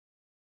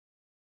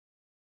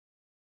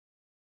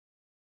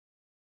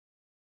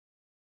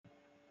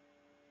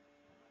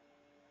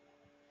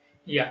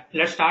Yeah,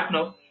 let's start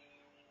now.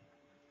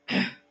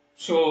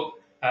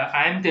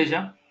 I am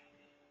Teja.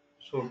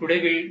 So,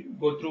 today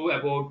we'll go through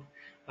about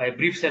a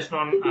brief session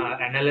on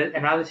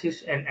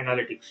analysis and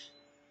analytics.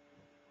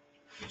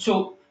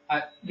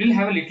 We'll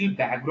have a little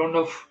background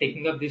of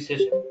taking up this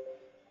session.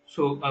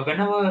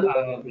 Whenever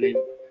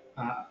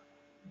uh,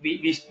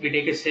 we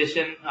take a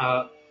session,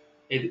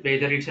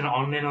 whether it's an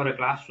online or a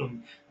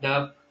classroom,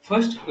 the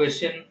first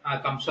question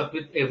comes up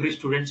with every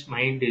student's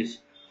mind is,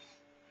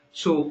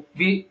 so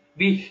we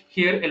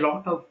hear a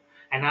lot of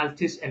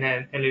analysis and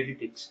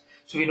analytics.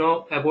 So we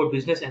know about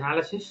business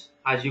analysis,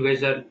 as you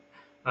guys are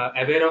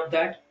aware of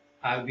that.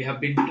 We have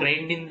been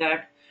trained in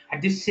that.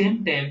 At the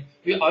same time,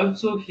 we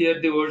also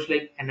hear the words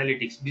like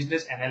analytics,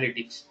 business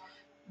analytics.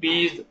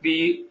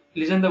 We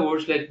listen the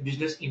words like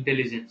business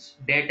intelligence,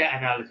 data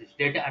analysis,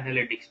 data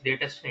analytics,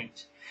 data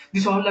science.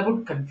 This all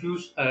about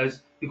confuse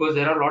us because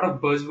there are a lot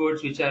of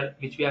buzzwords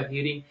which we are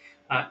hearing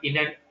in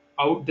and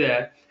out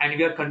there, and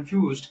we are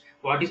confused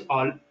what is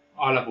all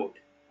about,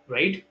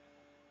 right?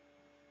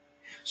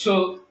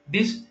 So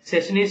this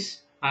session is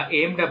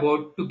aimed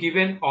about to give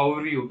an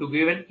overview, to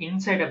give an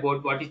insight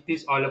about what is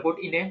this all about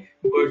in a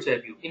bird's eye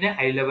view, in a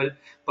high level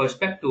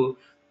perspective.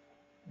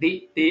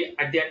 The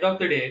at the end of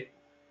the day,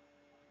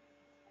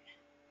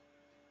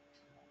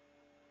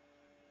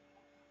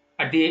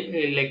 at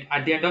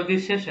the end of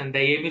this session, the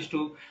aim is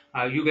to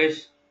you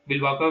guys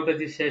will walk out of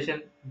this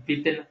session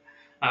with an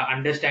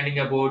understanding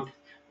about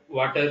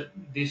what are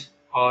this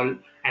all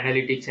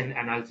analytics and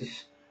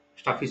analysis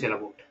stuff is all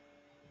about.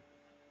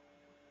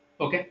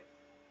 Okay,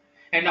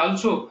 and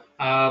also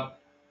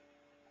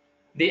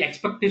the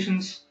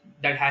expectations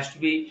that has to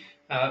be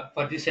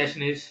for this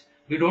session is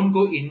we don't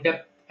go in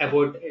depth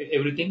about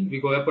everything.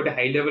 We go about a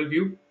high level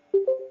view,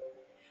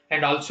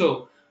 and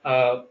also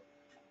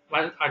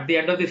at the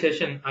end of the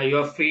session, you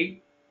are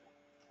free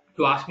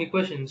to ask me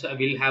questions. I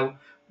will have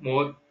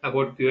more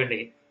about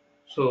Q&A.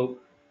 So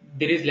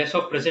there is less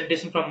of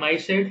presentation from my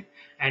side,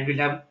 and we'll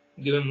have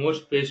given more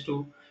space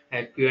to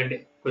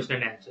Q&A, question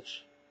and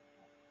answers.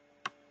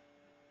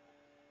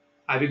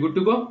 Are we good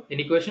to go?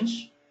 Any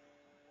questions?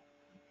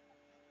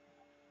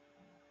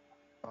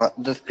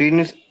 The screen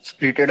is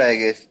splitted, I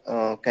guess.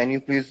 Can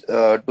you please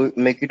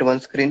make it one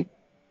screen?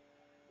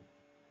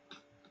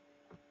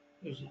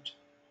 Is it?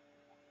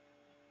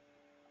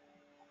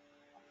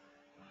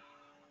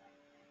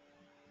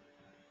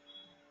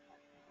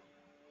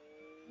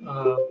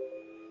 Uh,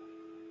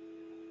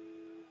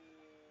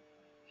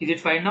 is it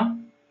fine now?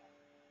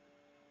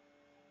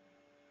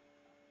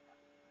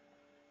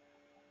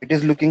 It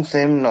is looking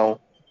same now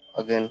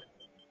again.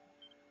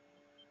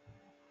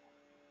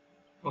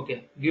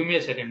 Okay, give me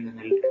a second, then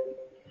I'll try.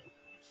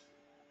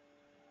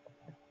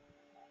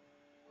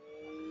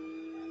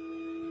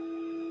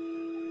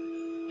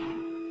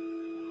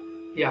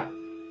 Yeah,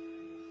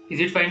 is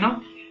it fine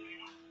now?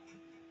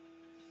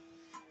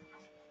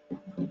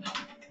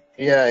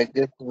 Yeah, I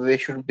guess we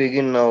should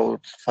begin now.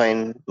 It's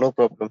fine, no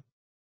problem.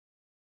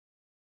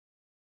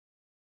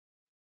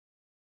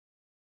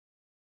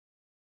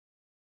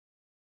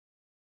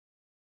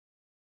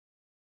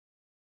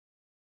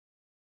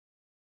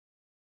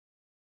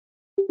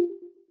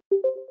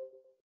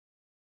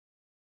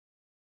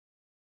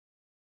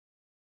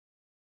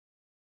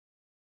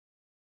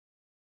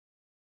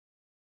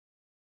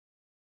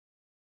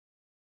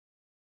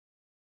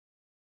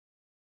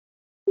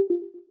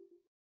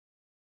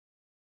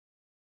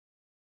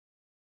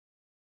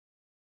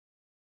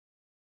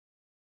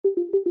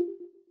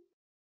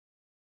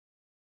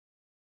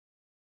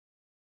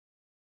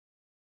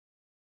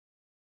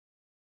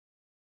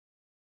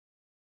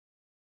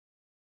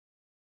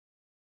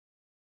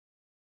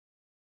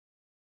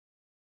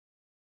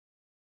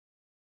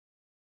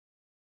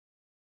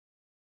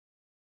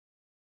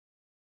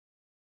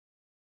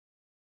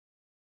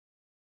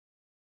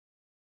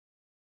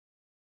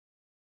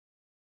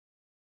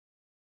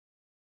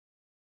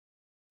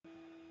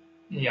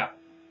 Yeah.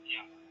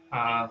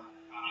 Uh,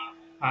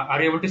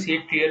 are you able to see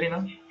it clearly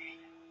now?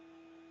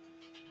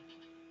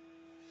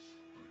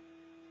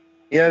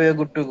 Yeah, we are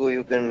good to go.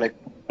 You can like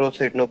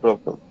proceed, no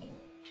problem.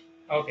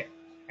 Okay,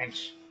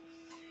 thanks.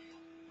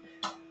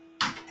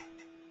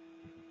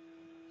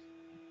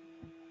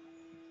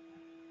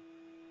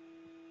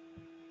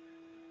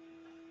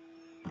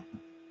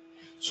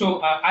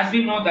 As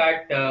we know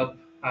that,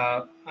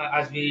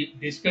 as we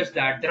discussed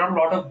that, there are a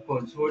lot of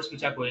buzzwords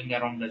which are going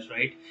around us,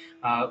 right?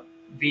 Uh,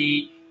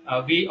 we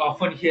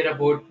often hear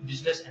about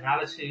business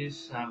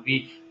analysis.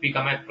 We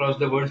come across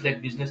the words like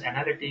business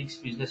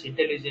analytics, business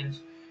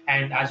intelligence,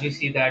 and as we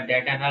see that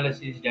data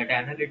analysis, data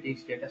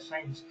analytics, data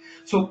science.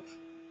 So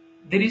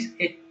there is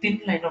a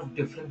thin line of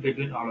difference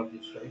between all of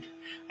this, right?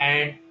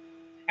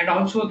 And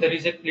also there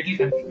is a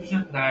little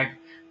confusion that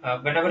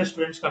whenever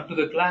students come to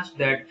the class,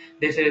 that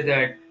they say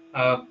that.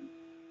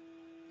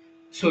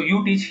 So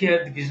you teach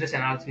here the business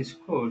analysis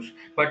course,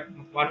 but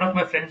one of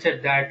my friends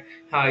said that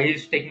he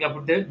is taking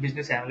up the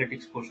business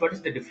analytics course. What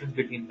is the difference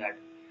between that?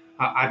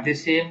 Are they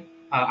same?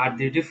 Are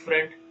they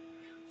different?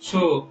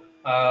 So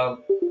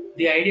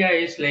the idea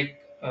is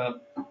like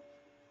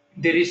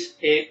there is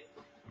a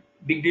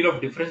big deal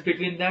of difference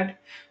between that.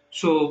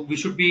 So we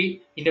should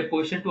be in a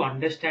position to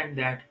understand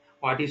that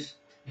what is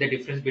the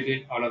difference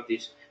between all of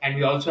this, and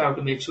we also have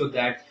to make sure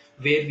that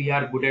where we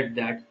are good at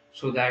that,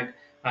 so that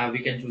we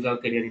can choose our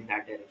career in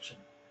that direction,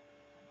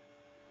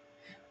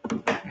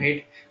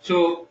 right?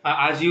 So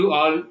as you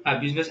all are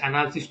business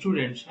analysis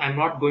students, I'm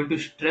not going to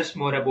stress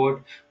more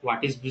about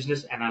what is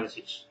business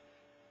analysis,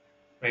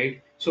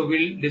 right? So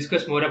we'll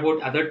discuss more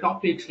about other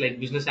topics like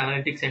business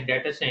analytics and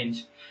data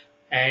science,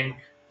 and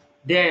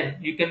then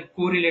you can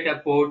correlate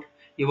about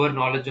your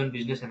knowledge on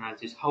business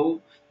analysis, how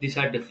these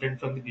are different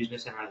from the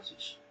business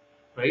analysis,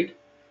 right?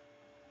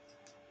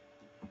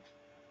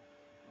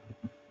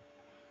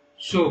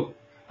 So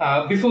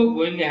before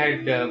going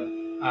ahead, uh,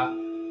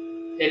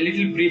 a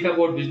little brief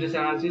about business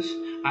analysis.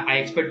 I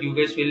expect you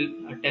guys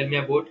will tell me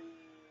about,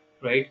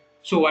 right?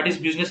 So what is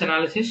business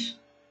analysis?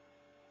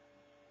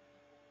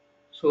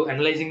 So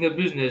analyzing the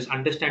business,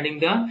 understanding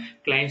the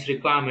client's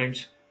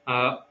requirements.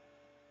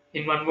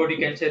 In one word, you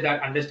can say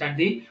that understand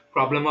the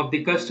problem of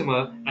the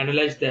customer,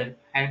 analyze them,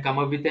 and come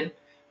up with an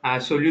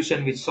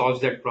solution which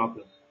solves that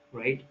problem.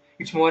 Right?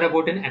 It's more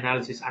about an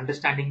analysis,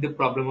 understanding the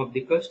problem of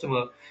the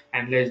customer,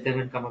 analyze them,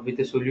 and come up with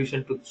a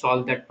solution to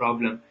solve that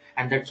problem.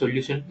 And that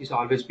solution is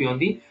always be on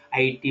the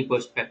IT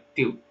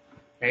perspective.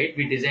 Right?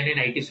 We design an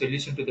IT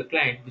solution to the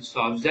client which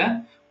solves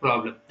the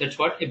problem. That's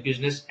what a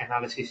business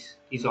analysis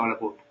is all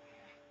about.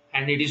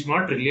 And it is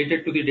not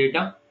related to the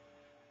data.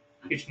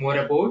 It's more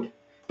about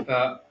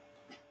uh,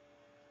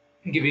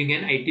 giving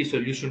an IT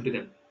solution to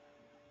them.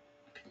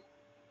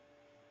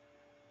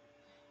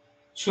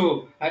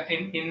 So,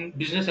 in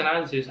business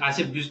analysis,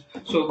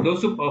 so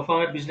those who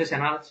perform a business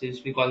analysis,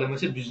 we call them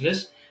as a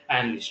business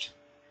analyst.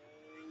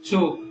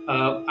 So,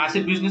 as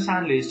a business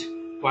analyst,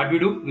 what we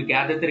do, we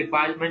gather the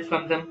requirements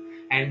from them,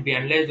 and we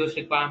analyze those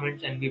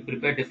requirements, and we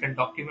prepare different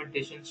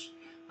documentations,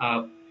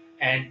 uh,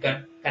 and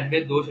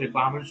convey those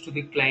requirements to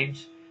the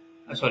clients.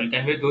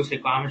 Convey those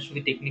requirements to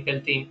the technical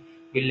team.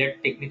 We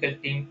let technical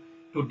team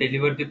to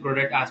deliver the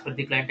product as per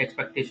the client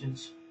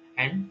expectations,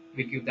 and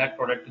we give that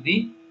product to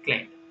the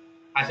client.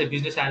 As a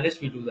business analyst,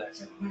 we do that.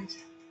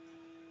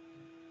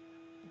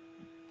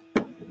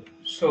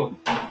 So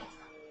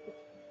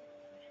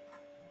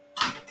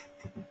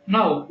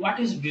now, what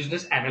is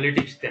business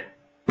analytics then?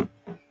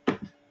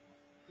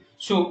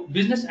 So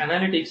business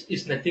analytics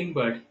is nothing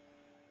but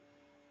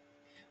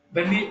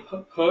when we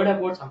heard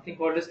about something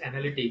called as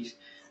analytics,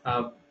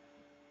 uh,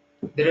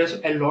 there is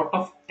a lot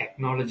of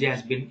technology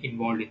has been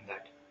involved in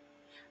that,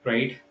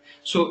 right?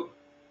 So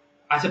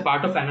as a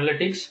part of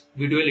analytics,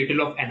 we do a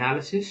little of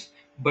analysis,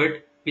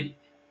 but with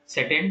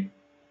certain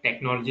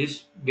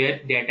technologies where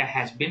data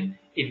has been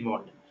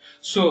involved.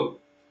 So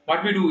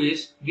what we do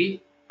is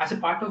we, as a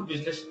part of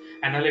business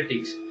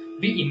analytics,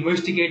 we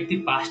investigate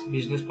the past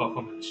business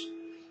performance.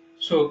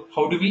 So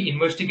how do we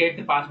investigate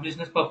the past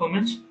business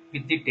performance?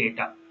 With the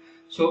data.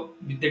 So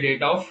with the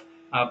data of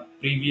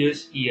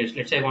previous years,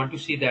 let's say I want to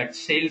see that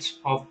sales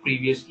of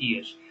previous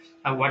years.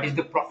 What is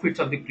the profits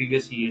of the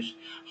previous years?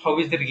 How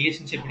is the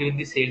relationship between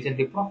the sales and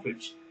the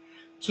profits?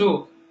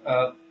 So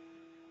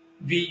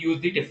we use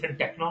the different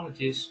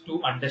technologies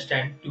to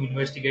understand, to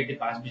investigate the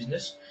past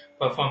business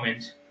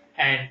performance,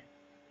 and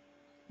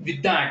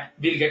with that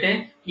we'll get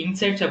an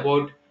insights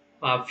about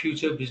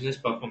future business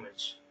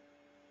performance.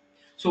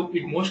 So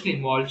it mostly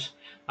involves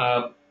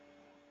uh,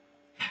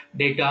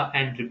 data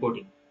and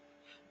reporting.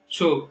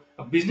 So,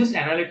 business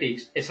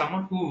analytics is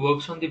someone who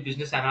works on the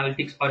business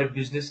analytics or a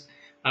business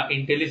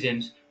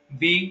intelligence.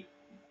 We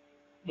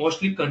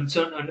mostly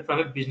concerned from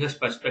a business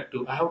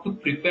perspective. I have to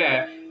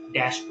prepare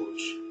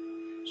dashboards.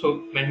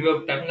 So, when we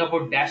are talking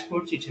about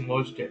dashboards, it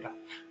involves data.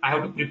 I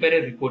have to prepare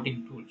a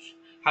reporting tools.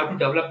 How to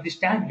develop the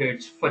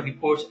standards for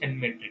reports and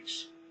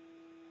metrics.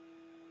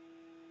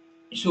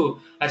 So,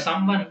 as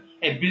someone,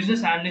 a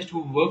business analyst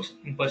who works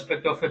in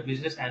perspective of a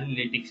business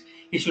analytics,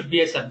 he should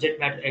be a subject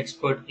matter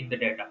expert in the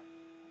data,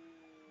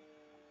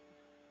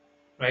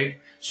 right?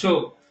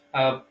 So,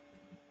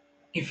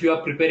 if you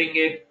are preparing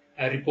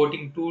a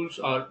reporting tools,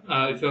 or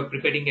if you are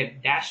preparing a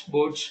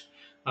dashboards,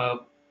 uh,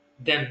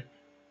 then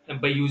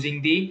by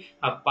using the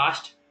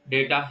past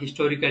data,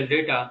 historical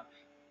data,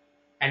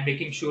 and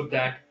making sure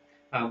that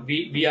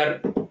we are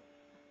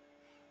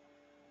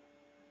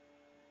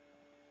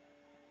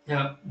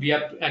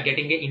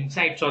getting the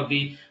insights of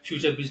the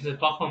future business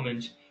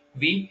performance.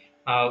 We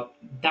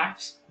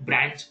that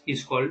branch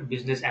is called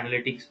business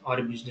analytics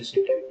or business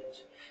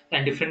intelligence,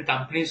 and different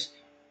companies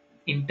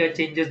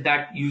interchanges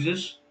that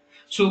uses.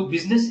 So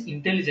business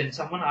intelligence.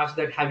 Someone asked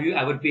that, have you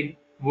ever been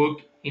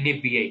worked in a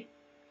BI?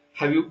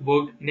 Have you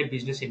worked in a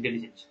business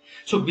intelligence?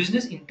 So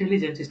business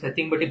intelligence is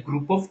nothing but a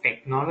group of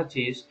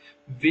technologies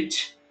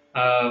which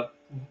uh,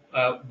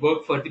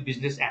 work for the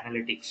business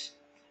analytics,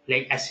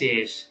 like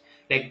SAS,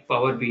 like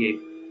Power BI,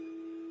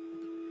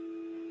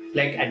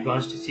 like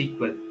Advanced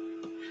SQL.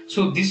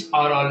 So these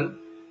are all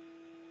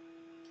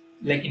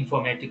like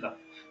Informatica.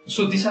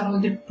 So these are all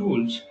the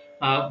tools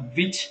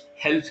which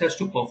helps us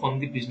to perform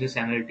the business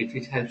analytics,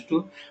 which helps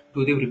to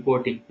do the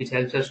reporting, which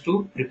helps us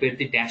to prepare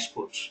the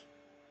dashboards.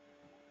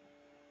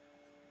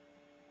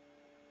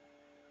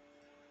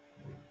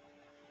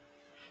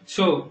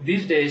 So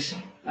these days,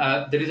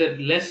 there is a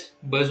less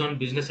buzz on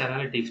business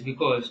analytics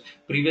because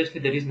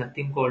previously there is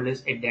nothing called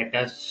as a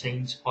data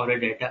science or a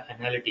data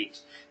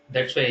analytics.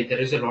 That's why there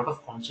is a lot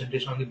of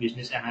concentration on the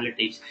business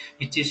analytics,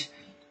 which is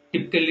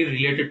typically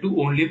related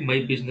to only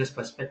my business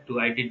perspective.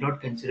 I did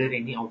not consider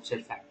any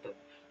outside factor.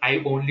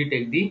 I only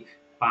take the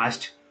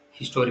past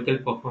historical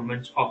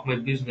performance of my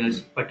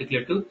business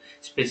particular to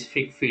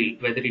specific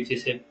field, whether it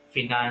is a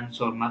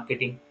finance or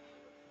marketing.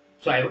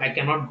 So I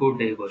cannot go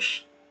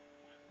diverse.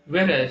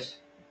 Whereas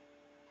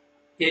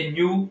a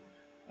new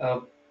uh,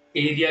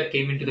 area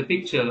came into the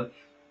picture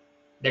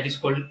that is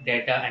called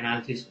data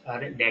analysis or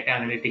data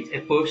analytics.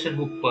 A person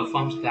who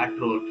performs that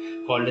role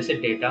called as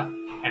a data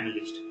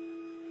analyst.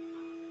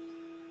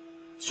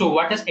 So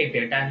what does a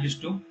data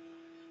analyst do?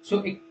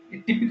 So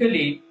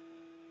typically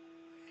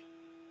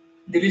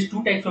there is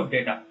two types of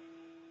data: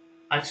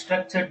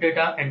 unstructured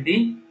data and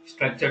the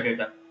structured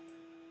data.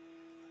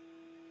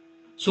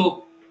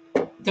 So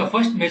the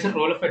first major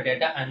role of a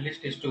data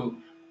analyst is to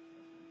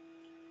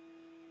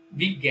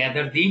we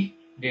gather the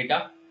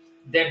data,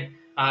 then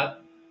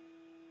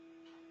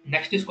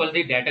next is called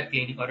the data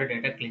cleaning or a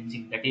data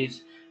cleansing. That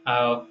is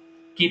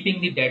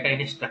keeping the data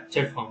in a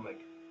structured format.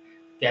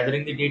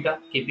 Gathering the data,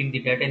 keeping the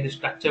data in the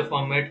structured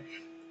format.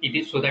 It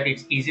is so that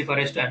it's easy for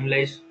us to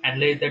analyze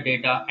the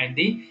data and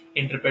the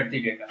interpret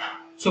the data.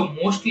 So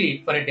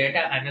mostly for a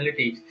data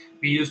analytics,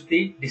 we use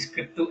the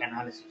descriptive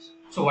analysis.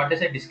 So what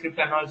does a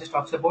descriptive analysis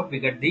talks about? We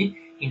get the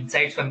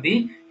insights from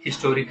the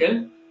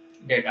historical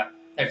data.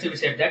 That's why we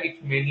said that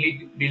it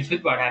mainly deals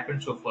with what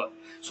happened so far,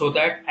 so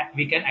that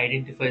we can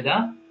identify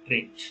the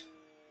trends.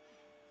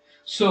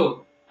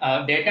 So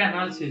data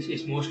analysis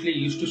is mostly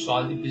used to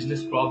solve the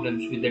business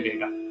problems with the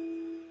data.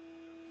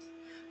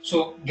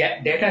 So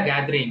data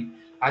gathering,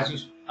 as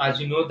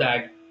you know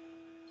that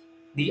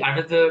the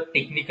another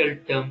technical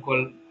term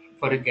called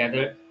for a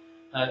data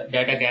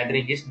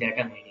gathering is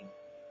data mining.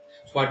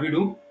 So what we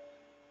do,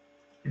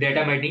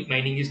 data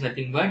mining is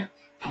nothing but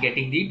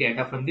getting the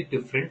data from the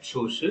different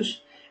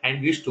sources and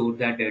we store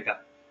that data.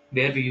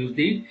 Where we use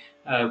the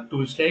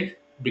tools like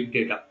big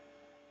data,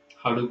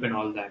 Hadoop and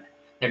all that.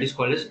 That is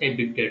called as a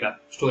big data,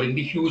 storing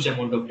the huge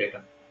amount of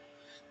data.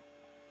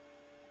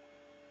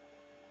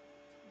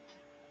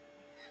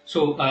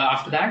 So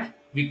after that,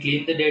 we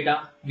clean the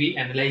data, we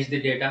analyze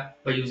the data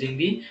by using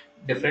the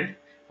different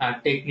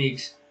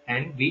techniques,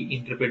 and we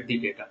interpret the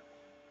data.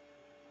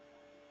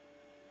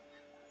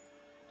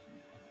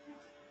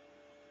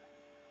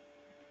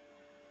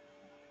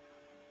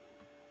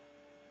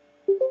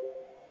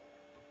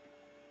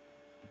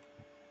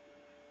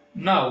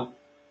 Now,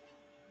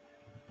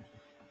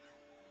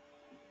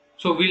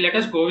 so we let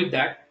us go with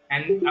that,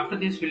 and after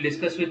this, we'll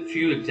discuss with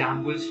few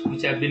examples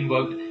which have been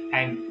worked,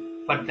 and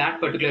for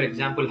that particular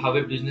example, how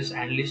a business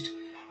analyst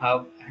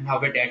and how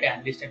a data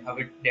analyst and how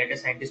a data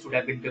scientist would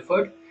have been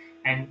differed.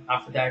 And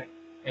after that,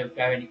 if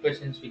you have any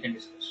questions, we can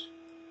discuss.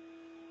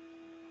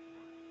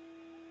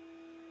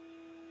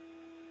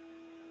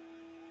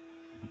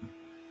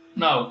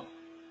 Now,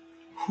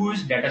 who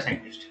is data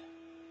scientist?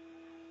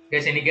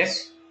 Guys, any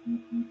guess?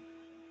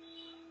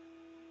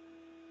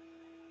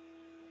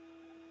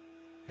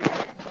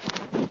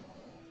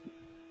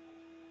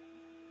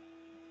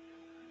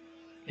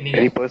 Any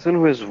Any guess? person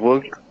who has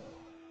worked,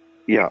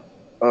 yeah,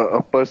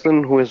 a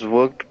person who has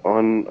worked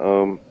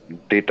on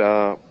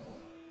data,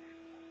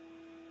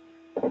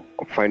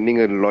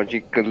 finding a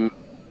logical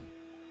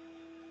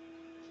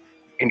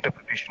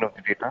interpretation of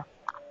the data.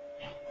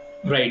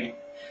 Right.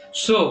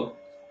 So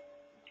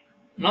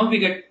now we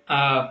get,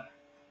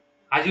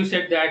 as you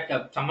said,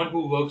 that someone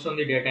who works on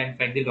the data and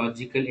find the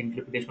logical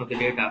interpretation of the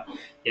data.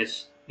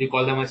 Yes, we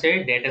call them as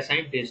a data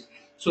scientist.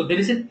 So there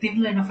is a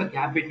thin line of a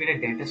gap between a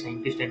data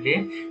scientist and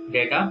a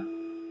data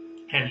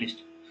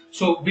analyst.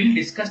 So we'll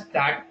discuss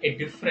that a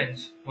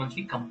difference once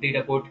we complete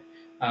about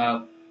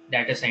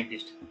data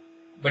scientist.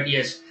 But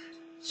yes,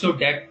 so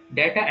that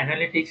data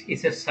analytics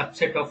is a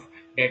subset of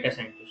data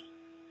scientist.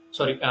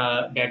 Sorry,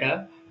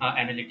 data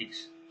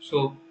analytics.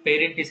 So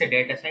parent is a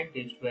data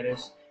scientist,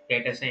 whereas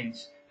data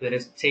science,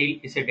 whereas child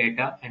is a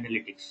data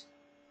analytics.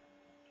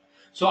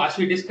 So as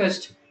we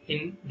discussed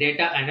in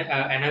data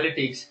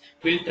analytics,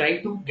 we'll try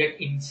to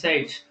get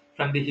insights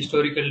from the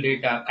historical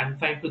data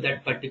confined to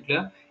that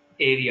particular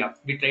area.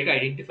 We try to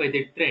identify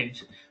the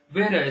trends,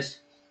 whereas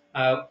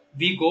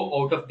we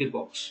go out of the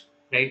box,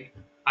 right?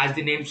 As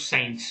the name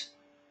science,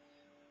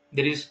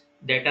 there is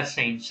data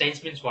science.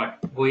 Science means what?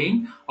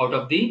 Going out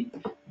of the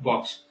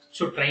box.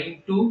 So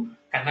trying to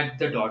connect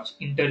the dots,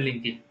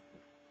 interlinking.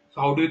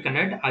 So how do you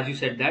connect? As you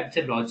said, that it's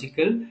a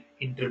logical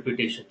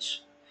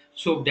interpretations.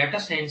 So data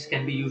science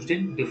can be used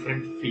in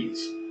different fields.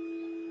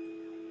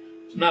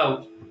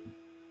 Now,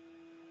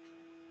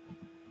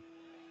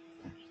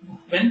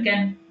 when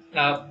can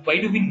why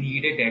do we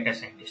need a data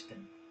scientist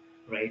then,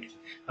 right?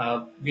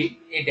 A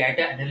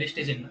data analyst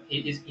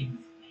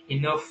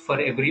enough for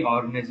every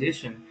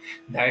organization,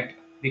 that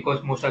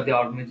because most of the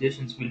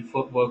organizations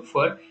will work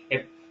for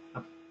a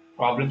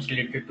problems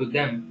related to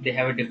them. They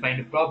have a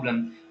defined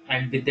problem,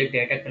 and with the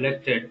data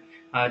collected,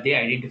 they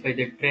identify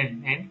the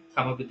trend and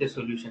come up with a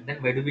solution.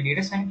 Then why do we need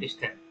a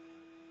scientist then?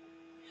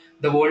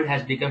 The world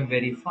has become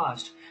very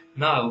fast.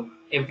 Now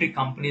every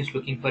company is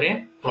looking for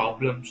a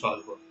problem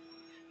solver.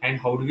 And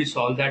how do we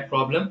solve that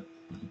problem?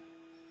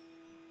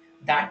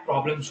 That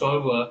problem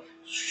solver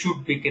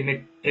should become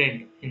a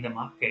trend in the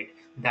market,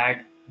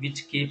 that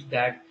which keeps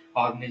that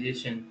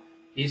organization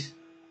is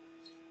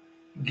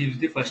gives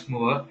the first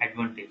mover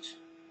advantage.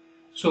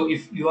 So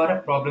if you are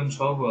a problem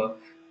solver,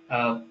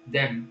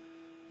 then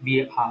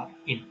we are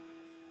in.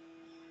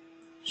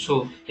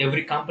 So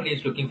every company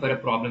is looking for a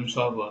problem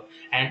solver,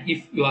 and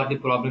if you are the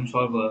problem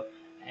solver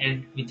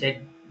and with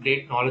a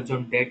great knowledge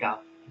on data,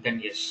 then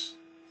yes.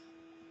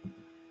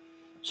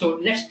 So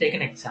let's take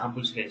an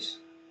example, guys.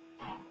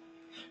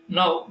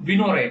 Now we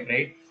know,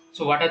 right?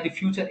 So what are the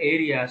future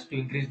areas to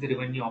increase the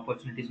revenue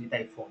opportunities with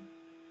iPhone?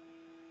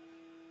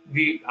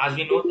 As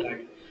we know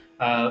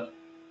that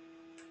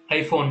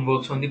iPhone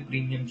works on the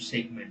premium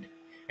segment,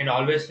 and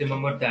always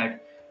remember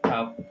that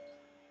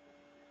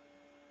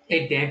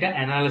a data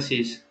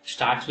analysis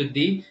starts with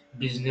the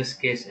business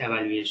case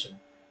evaluation,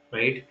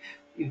 right?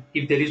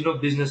 If there is no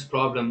business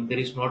problem, there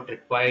is not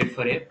required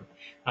for a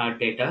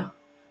data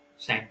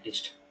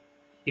scientist.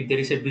 If there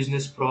is a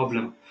business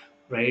problem,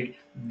 right,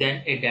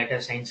 then a data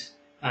science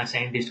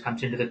scientist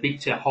comes into the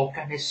picture. How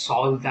can I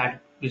solve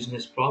that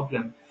business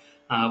problem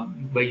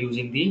by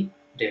using the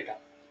data?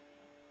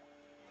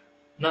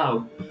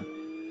 Now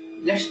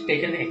let's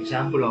take an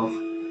example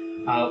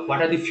of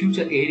what are the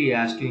future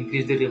areas to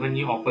increase the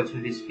revenue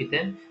opportunities with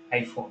an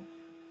iPhone.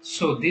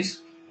 So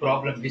this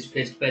problem is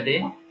faced by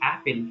the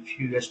Apple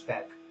few years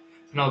back.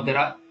 Now there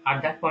are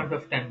at that point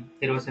of time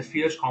there was a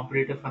fierce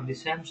competitor from the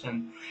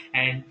Samsung,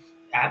 and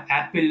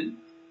Apple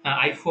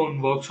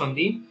iPhone works on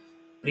the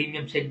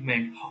premium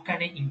segment. How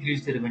can I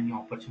increase the revenue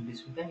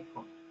opportunities with the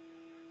iPhone?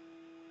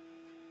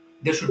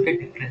 There should be a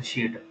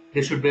differentiator.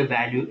 There should be a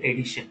value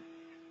addition.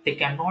 They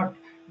cannot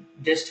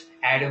just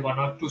add a one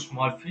or two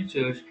small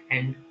features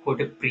and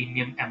quote a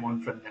premium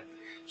amount from them.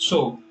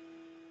 So,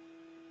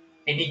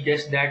 any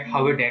guess that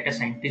how a data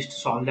scientist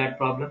solve that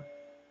problem?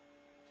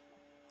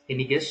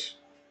 Any guess?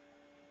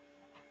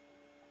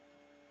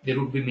 There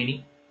would be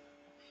many.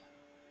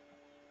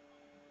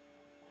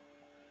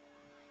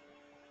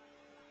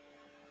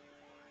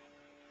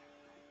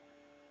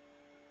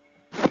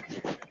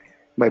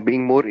 By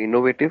being more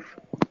innovative.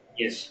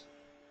 Yes,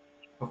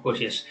 of course,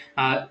 yes.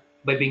 By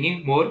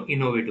being more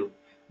innovative.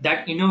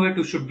 That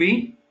innovative should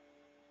be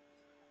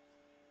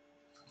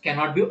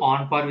cannot be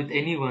on par with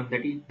anyone.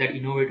 That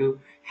innovative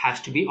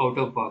has to be out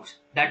of box.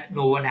 That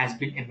no one has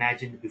been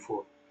imagined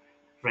before,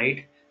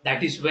 right?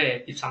 That is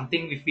where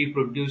if we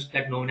produce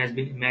that no one has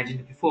been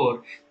imagined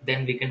before,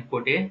 then we can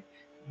put a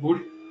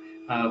good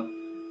uh,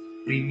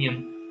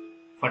 premium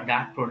for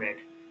that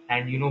product.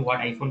 And you know what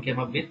iPhone came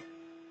up with?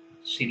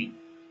 Siri,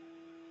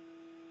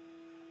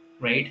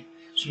 right?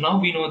 So now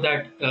we know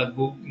that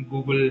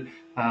Google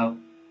uh,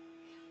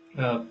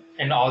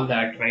 and all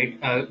that, right?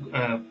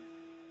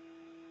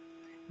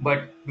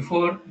 But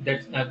before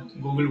that,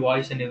 Google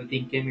Voice and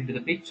everything came into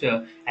the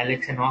picture,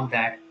 Alex and all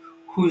that.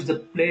 Who is the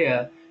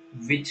player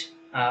which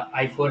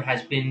iPhone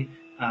has been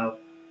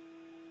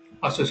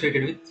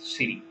associated with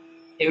Siri?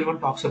 Everyone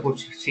talks about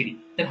Siri.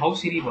 Then how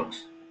Siri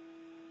works?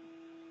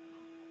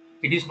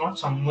 It is not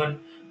someone.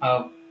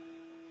 Uh,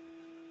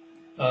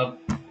 uh,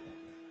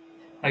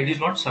 it is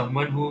not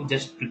someone who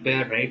just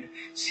prepare, right?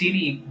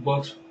 Siri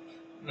works.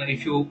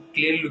 If you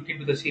clearly look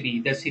into the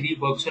Siri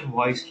works on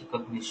voice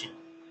recognition.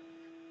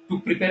 To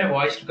prepare a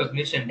voice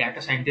recognition,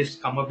 data scientists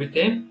come up with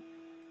a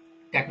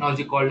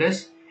technology called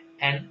as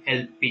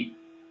NLP.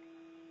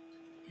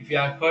 If you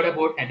have heard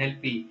about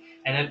NLP,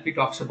 NLP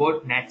talks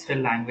about natural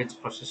language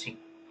processing.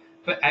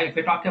 If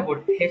I talk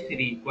about, hey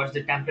Siri, what's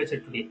the temperature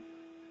today?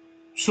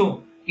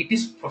 So it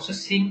is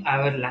processing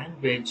our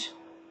language,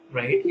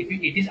 right?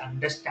 It is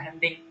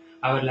understanding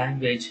our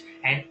language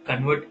and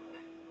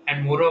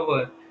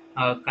moreover,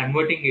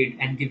 converting it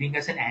and giving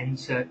us an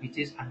answer which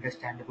is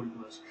understandable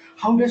to us.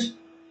 How does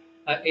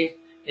uh, a,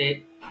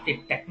 a, a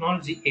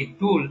technology, a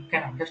tool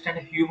can understand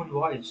a human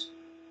voice,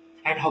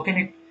 and how can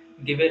it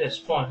give a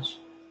response,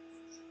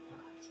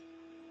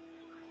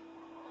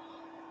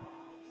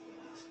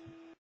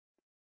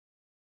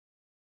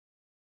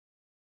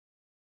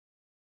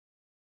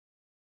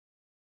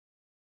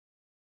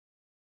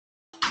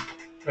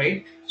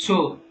 right?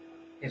 So,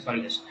 yes,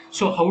 sorry, yes.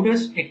 So, how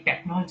does a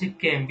technology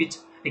came which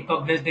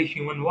recognize the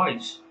human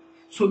voice?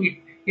 So,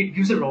 it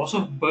gives a loss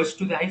of buzz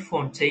to the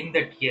iPhone, saying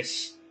that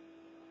yes,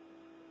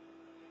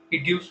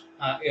 it gives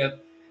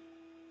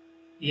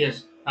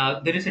yes,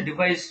 there is a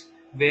device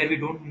where we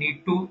don't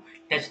need to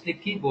touch the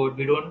keyboard.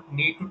 We don't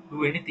need to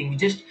do anything. We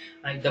just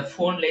the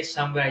phone lays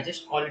somewhere. I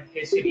just call it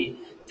Hey Siri,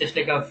 just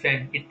like our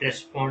friend. It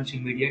responds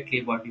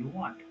immediately. What do you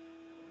want?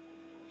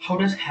 How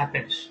does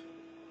happens?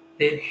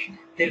 There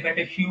there went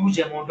a huge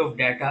amount of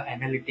data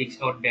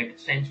analytics or data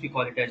science, we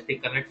call it as. They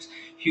collect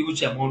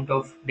huge amount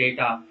of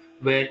data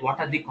where what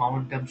are the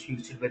common terms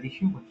used by the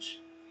humans.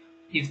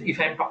 if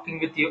I'm talking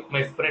with you,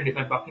 my friend, if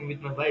I'm talking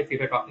with my wife,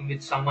 if I'm talking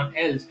with someone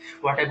else,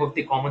 what type of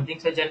the common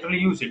things I generally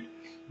use it.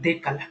 They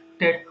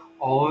collected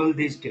all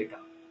this data.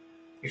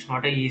 It's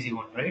not an easy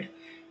one, right?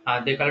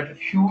 They collected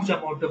huge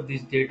amount of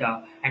this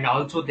data, and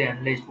also they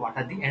analyzed what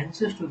are the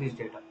answers to this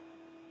data,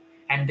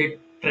 and they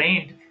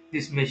trained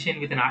this machine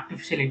with an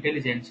artificial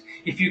intelligence.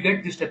 If you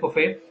get this type of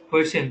a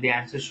question, the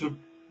answer should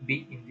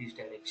be in this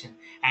direction.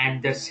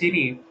 And the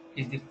Siri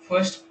is the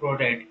first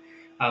product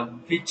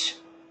which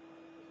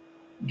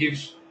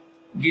gives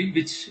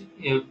which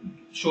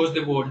shows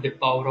the world the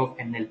power of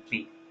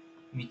NLP,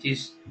 which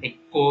is a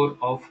core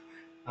of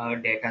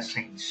data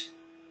science.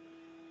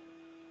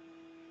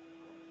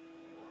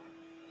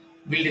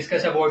 We'll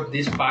discuss about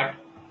this part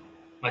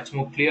much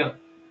more clear.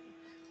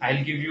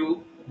 I'll give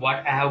you what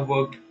I have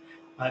worked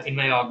in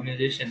my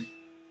organization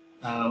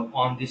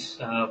on this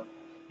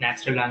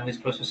natural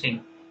language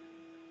processing.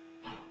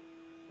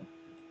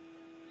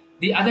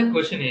 The other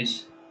question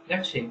is,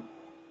 let's say,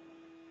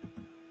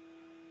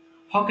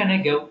 how can I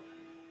give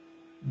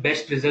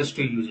best results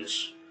to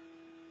users?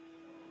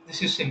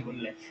 This is simple.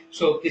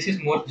 So this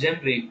is more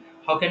generic.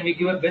 How can we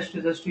give a best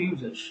results to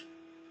users?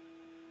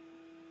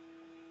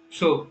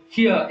 So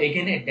here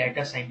again, a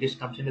data scientist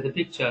comes into the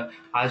picture.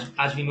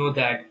 As we know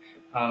that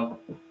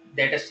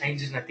data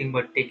science is nothing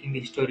but taking the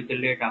historical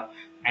data,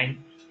 and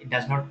it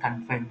does not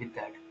confine with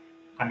that.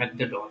 Connect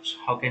the dots.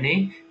 How can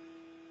I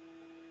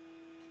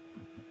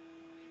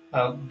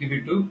give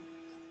it to?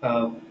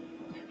 Uh,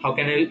 how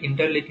can I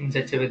interlink in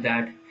such a way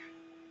that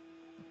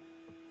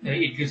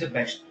it gives the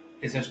best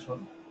results for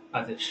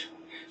others?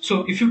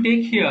 So if you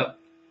take here,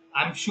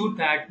 I'm sure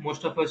that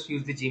most of us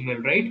use the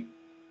Gmail, right?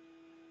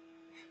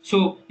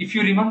 So if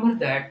you remember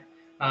that,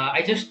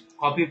 I just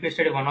copy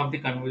pasted one of the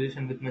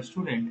conversation with my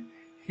student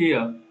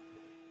here.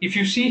 If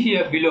you see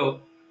here below,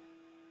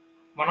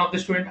 one of the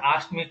student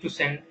asked me to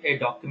send a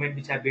document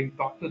which I've been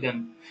taught to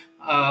them,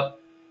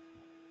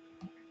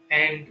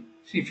 and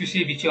if you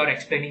see which you are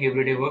explaining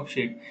everyday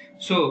worksheet,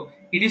 so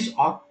it is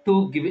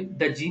auto given.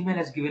 The Gmail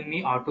has given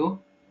me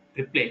auto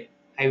reply.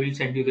 I will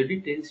send you the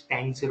details.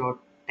 Thanks a lot.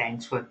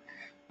 Thanks for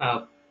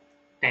uh,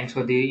 thanks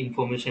for the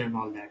information and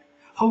all that.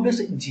 How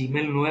does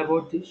Gmail know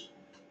about this?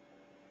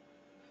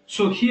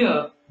 So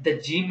here, the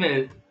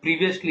Gmail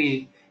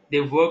previously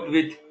they worked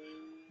with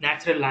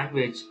natural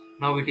language.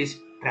 Now it is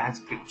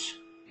transcripts.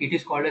 It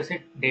is called as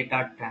a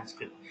data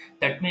transcript.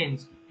 That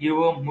means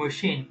your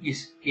machine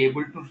is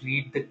able to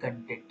read the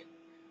content.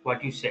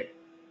 What you said.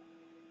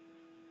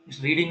 Its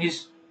reading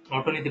is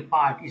not only the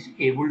part is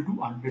able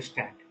to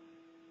understand,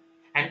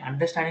 and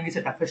understanding is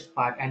the toughest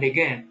part. And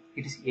again,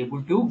 it is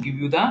able to give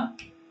you the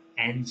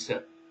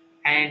answer.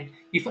 And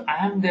if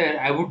I am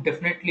there, I would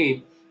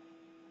definitely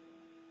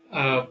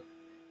uh,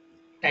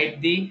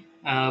 type the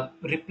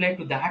reply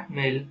to that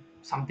mail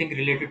something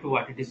related to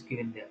what it is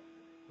given there,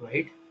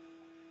 right?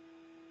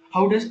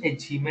 How does a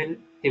Gmail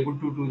able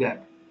to do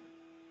that?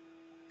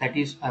 That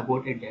is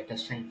about a data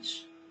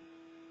science.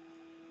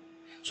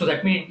 So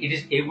that means it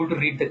is able to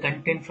read the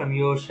content from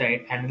your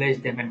side, analyze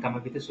them, and come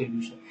up with a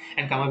solution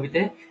and come up with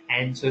the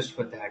answers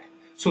for that.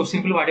 So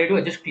simply what I do,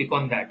 I just click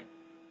on that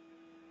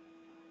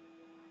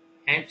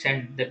and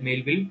send that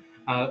mail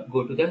will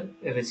go to the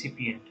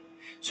recipient.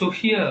 So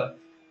here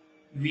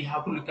we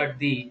have to look at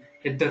the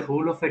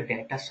role of a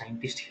data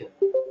scientist here.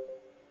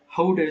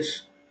 How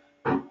does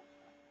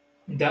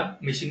the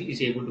machine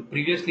is able to?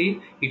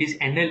 Previously it is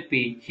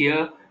NLP,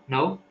 here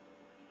now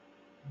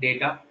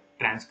data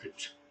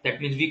transcripts. That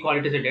means we call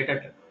it as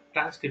a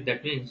transcript.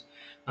 That means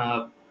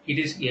it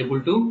is able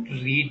to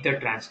read the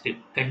transcript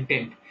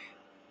content.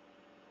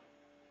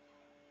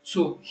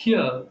 So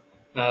here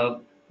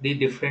the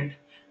different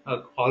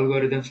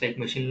algorithms like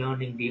machine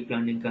learning, deep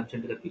learning comes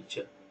into the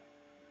picture.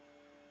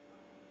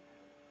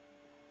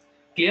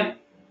 Clear?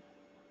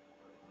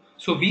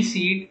 So we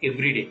see it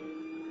every day,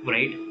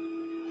 right?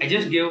 I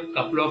just gave a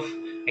couple of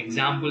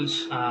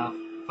examples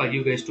for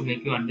you guys to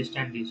make you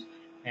understand this,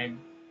 and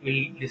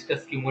we'll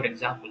discuss few more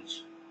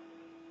examples.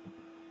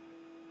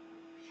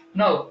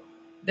 Now,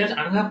 there's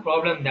another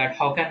problem that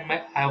how can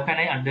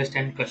I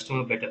understand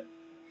customer better?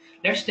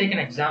 Let's take an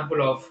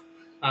example of.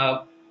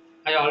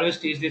 I always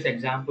teach this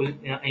example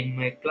in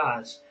my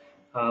class.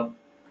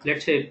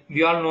 Let's say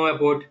we all know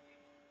about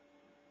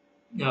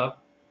uh,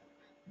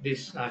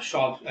 this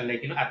shops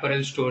like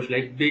apparel stores,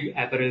 like big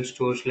apparel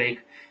stores like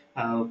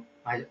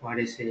what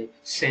I say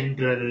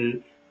Central.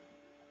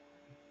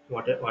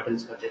 What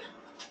else are there?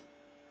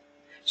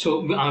 So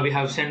we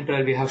have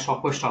Central, we have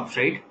Shopper Stops,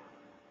 right?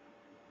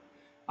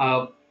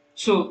 Uh,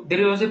 so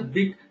there was a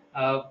big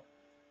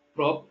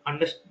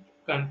under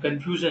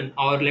confusion,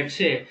 or let's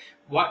say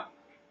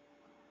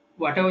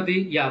whatever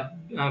the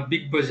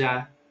big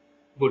bazaar.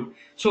 Good.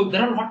 So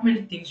there are a lot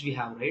many things we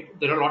have, right?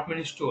 There are a lot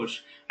many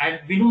stores, and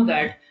we know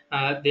that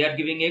they are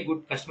giving a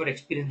good customer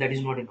experience. That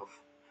is not enough.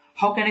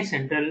 How can a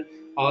central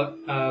or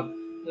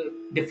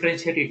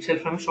differentiate itself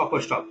from a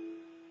shopper stop?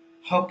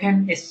 How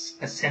can a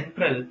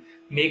central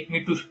make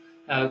me to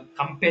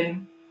compel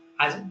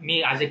as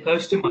me as a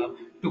customer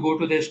to go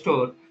to the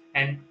store,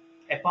 and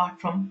apart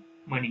from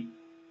money?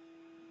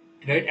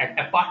 right?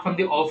 Apart from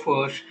the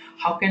offers,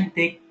 how can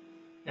they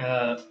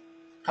uh,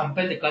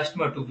 compel the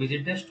customer to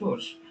visit their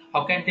stores?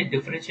 How can they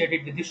differentiate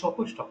it with the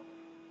shopper stock,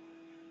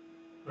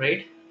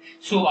 right?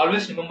 So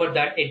always remember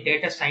that a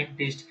data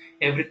scientist,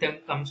 everything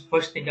comes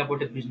first think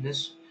about a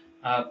business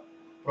uh,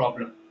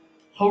 problem.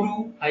 How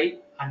do I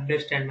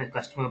understand my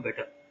customer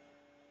better?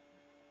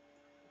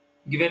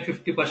 Given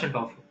 50%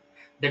 off,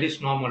 that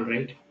is normal,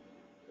 right?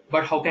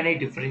 But how can I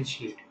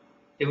differentiate?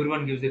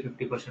 Everyone gives the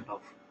 50%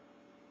 off.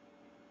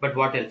 But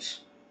what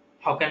else?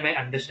 How can I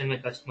understand my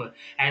customer?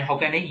 And how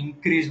can I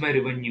increase my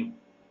revenue?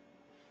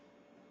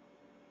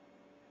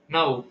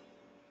 Now,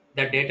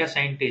 the data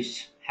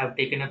scientists have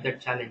taken up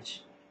that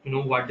challenge. You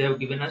know what they have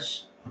given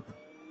us?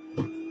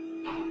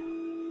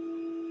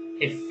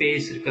 A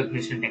face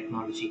recognition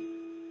technology.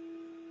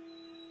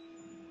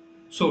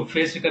 So,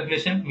 face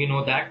recognition, we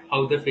know that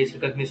how the face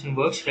recognition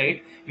works,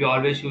 right? We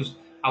always use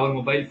our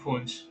mobile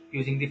phones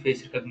using the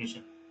face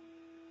recognition.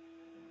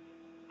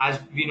 As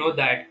we know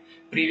that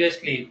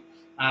previously,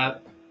 uh,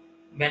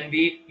 when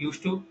we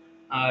used to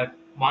uh,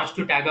 wants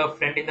to tag a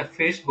friend in the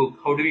Facebook,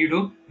 how do we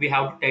do? We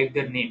have to type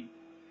their name.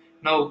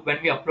 Now, when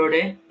we upload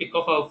a pic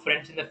of our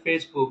friends in the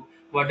Facebook,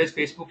 what does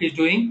Facebook is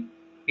doing?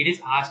 It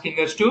is asking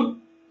us to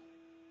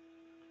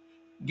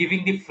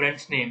giving the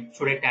friend's name.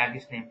 Should I tag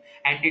his name?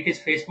 And it is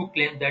Facebook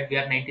claims that we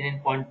are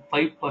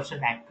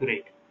 99.5%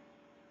 accurate.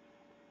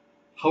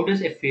 How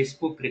does a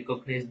Facebook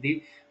recognize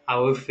the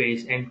our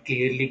face and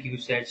clearly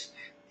gives us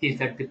is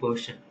that the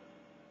person?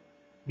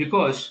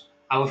 Because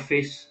our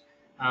face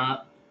uh,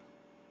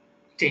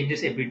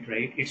 changes a bit,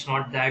 right? It's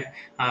not that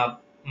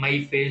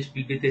my face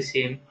will be the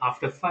same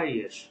after 5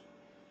 years.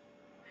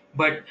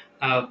 But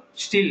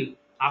still,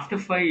 after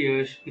 5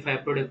 years, if I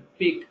upload a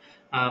pic,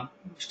 uh,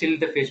 still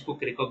the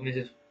Facebook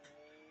recognizes.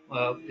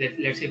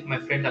 Let's say if my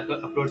friend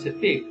uploads a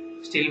pic,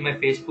 still my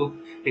Facebook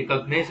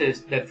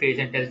recognizes the face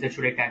and tells that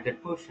should I tag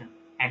that person,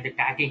 and the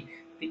tagging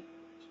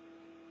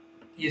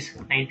is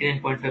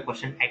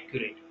 99.5%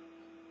 accurate.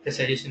 The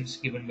suggestions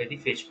given by the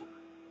Facebook.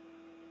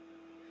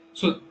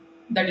 So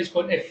that is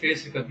called a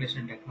face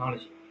recognition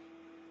technology.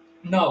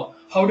 Now,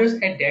 how does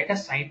a data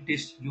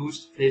scientist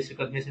use face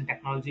recognition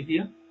technology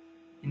here?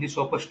 In the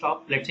super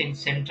stop, let's say in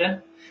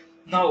Central.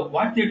 Now,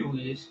 what they do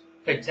is,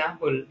 for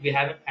example, we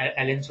have an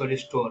Allen Solly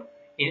store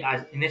in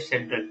a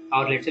Central,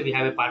 or let's say we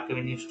have a Park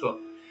Avenue store.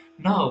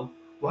 Now,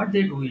 what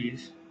they do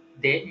is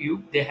they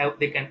kept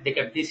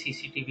this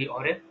CCTV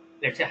or a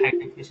let's say high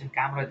definition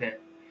camera there.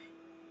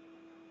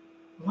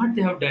 What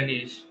they have done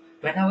is,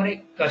 whenever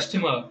a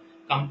customer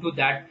come to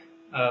that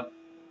uh,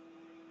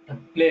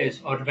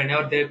 place or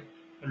whenever they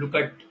look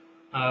at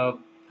uh,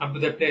 come to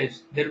the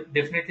place, there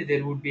definitely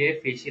there would be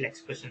a facial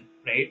expression,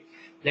 right?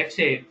 Let's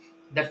say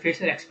that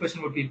facial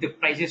expression would be the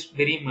price is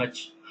very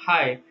much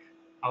high,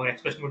 our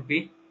expression would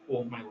be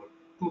oh my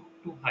god,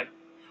 too high.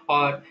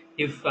 Or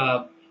if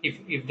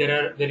there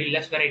are very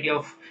less variety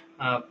of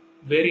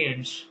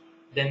variants,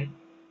 then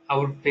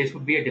our face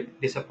would be a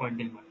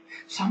disappointing one.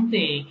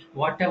 Something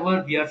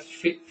whatever we are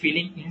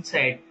feeling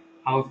inside,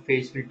 our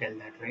face will tell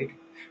that, right?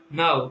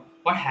 Now,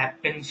 what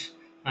happens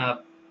uh,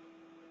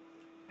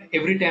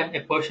 every time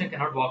a person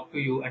cannot walk to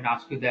you and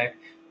ask you that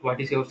what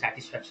is your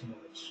satisfaction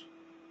levels?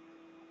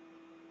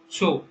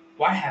 So,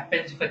 what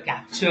happens if I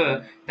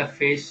capture the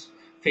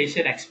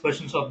facial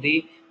expressions of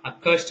the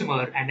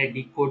customer and I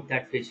decode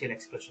that facial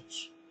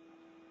expressions,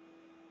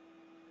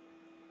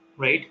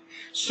 right?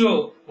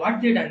 So,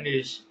 what they done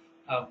is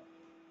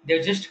they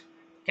just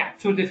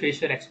capture the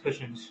facial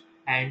expressions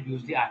and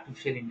use the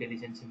artificial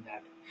intelligence in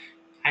that.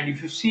 And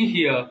if you see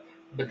here,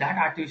 but that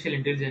artificial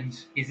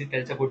intelligence is it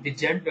tells about the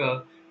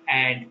gender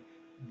and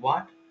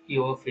what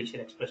your facial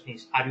expression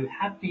is. Are you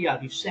happy?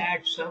 Are you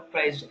sad,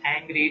 surprised,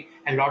 angry?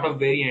 A lot of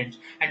variants.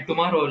 And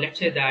tomorrow, let's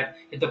say that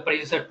if the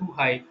prices are too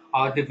high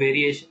or the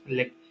variation,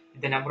 like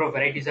the number of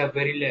varieties are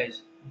very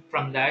less,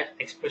 from that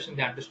expression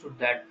they understood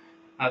that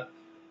uh,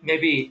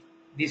 maybe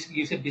this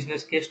gives a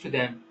business case to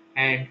them,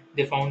 and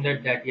they found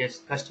that yes,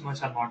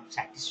 customers are not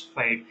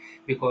satisfied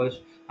because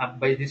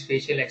by these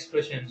facial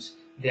expressions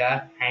they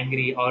are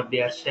angry or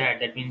they are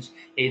sad. That means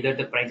either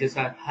the prices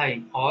are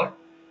high or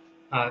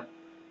uh,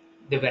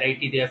 the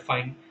variety they are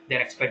find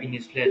they're expecting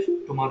is less.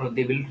 Tomorrow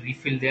they will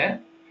refill their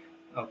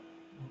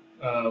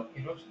uh,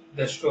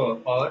 the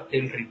store, or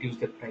they will reduce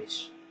the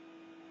price.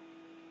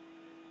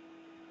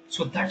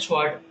 So that's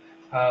what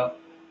uh,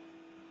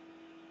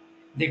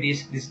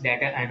 this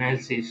data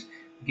analysis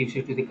gives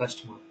you to the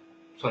customer,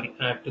 sorry,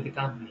 to the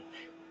company,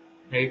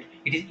 right?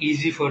 It is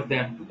easy for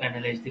them to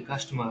analyze the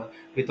customer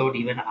without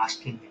even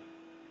asking them.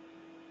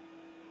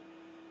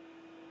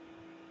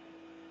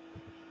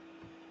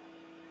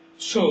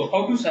 So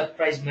how to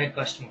surprise my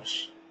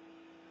customers?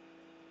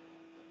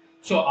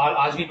 So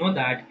as we know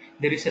that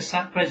there is a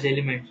surprise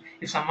element.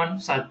 If someone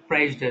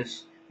surprised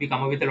us, we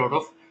come up with a lot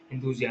of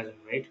enthusiasm,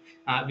 right?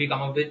 We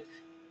come up with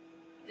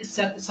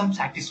some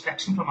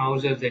satisfaction from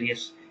ourselves that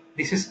yes,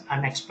 this is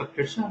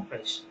unexpected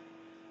surprise.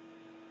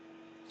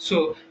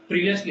 So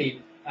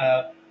previously,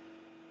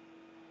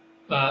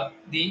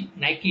 The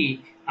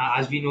Nike,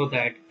 as we know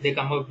that they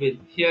come up with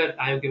here.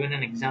 I have given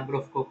an example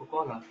of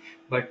Coca-Cola,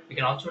 but we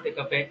can also take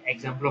up an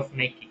example of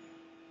Nike.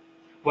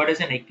 What is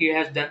a Nike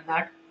has done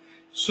that?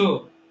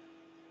 So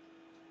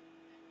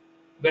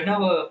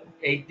whenever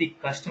the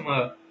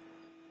customer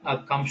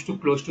comes too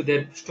close to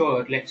their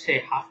store, let's say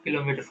half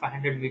kilometer,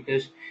 500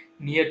 meters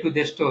near to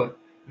their store,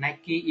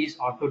 Nike is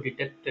auto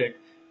detected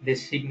the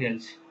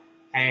signals,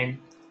 and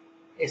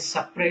a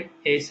separate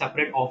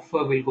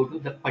offer will go to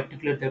the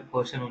particular that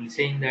person only,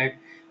 saying that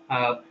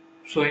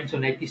so and so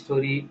Nike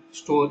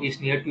store is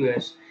near to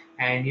us,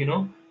 and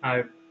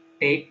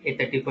take a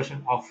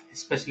 30% off,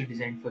 especially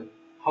designed for you.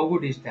 How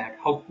good is that?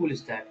 How cool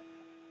is that?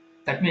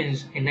 That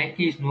means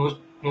Nike knows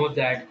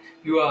that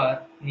you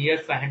are near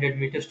 500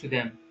 meters to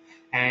them,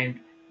 and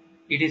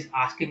it is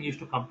asking you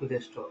to come to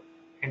their store.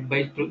 And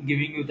by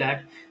giving you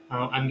that,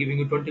 I'm giving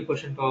you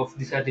 20% off.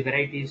 These are the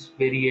varieties,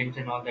 variants,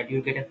 and all that.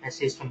 You get a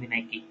message from the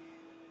Nike.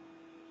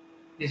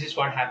 This is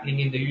what happening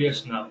in the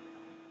US now.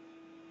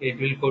 It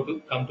will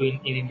come to in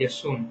India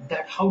soon.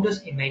 That how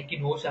does Nike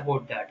knows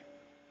about that?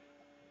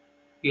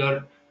 We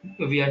are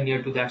we are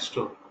near to that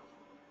store.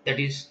 That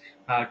is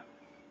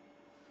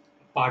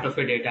part of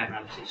a data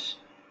analysis.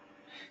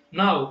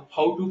 Now,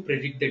 how to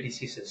predict the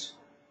diseases?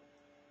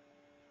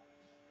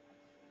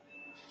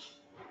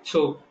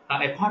 So,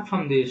 apart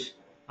from this,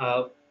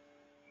 uh,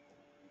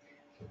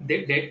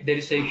 there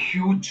is a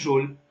huge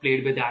role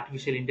played by the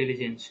artificial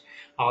intelligence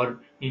or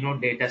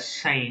data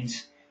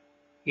science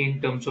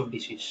in terms of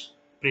disease,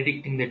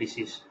 predicting the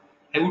disease.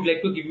 I would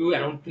like to give you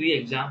around three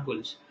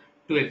examples.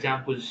 Two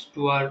examples.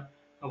 Two are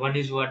one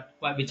is what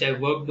which I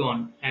worked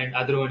on, and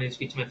other one is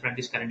which my friend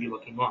is currently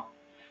working on.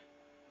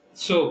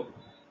 So,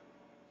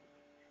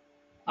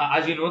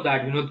 as you know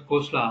that Vinod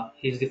Khosla,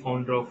 he is the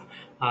founder of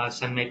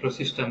Sun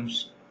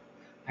Microsystems,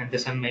 and the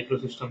Sun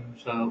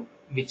Microsystems,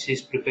 which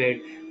is prepared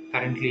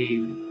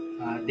currently,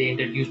 they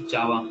introduced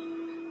Java,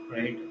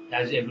 right?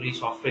 As every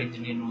software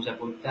engineer knows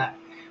about that.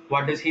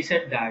 What does he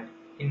said that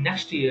in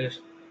next years,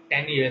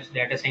 10 years,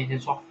 data science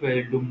and software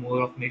will do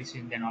more of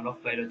medicine than all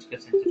of biological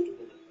sciences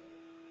together.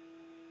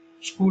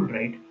 School,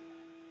 right?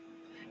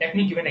 Let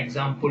me give an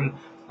example,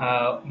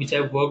 which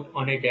I worked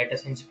on a data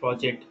science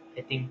project,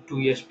 I think 2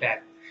 years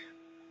back.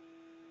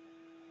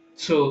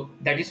 So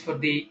that is for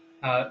the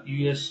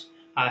US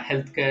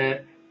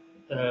healthcare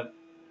uh,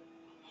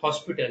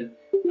 hospital.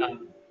 Uh,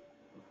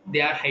 they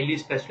are highly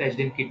specialized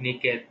in kidney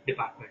care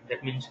department.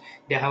 That means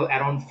they have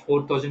around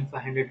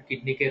 4,500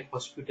 kidney care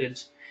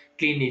hospitals,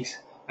 clinics,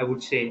 I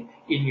would say,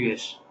 in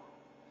US.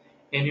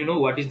 And you know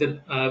what is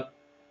the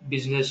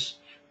business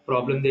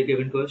problem they're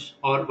given to us,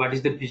 or what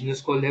is the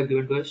business goal they have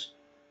given to us?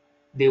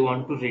 They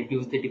want to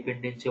reduce the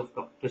dependency of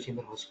doctors in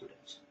the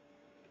hospitals.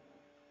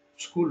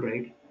 School,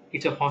 right?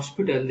 It's a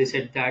hospital. They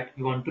said that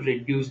we want to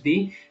reduce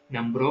the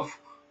number of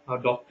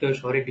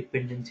doctors or a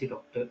dependency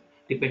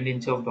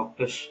of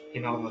doctors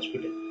in our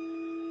hospital.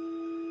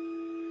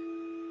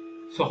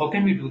 So how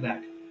can we do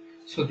that?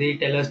 So they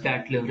tell us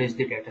that leverage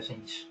the data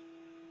science.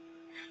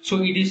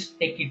 So it is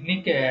a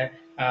kidney care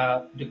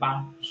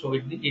department. So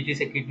it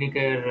is a kidney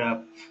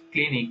care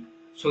clinic.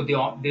 So they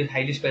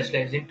highly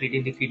specialized in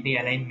treating the kidney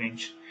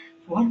alignments.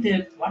 What we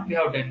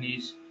have done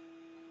is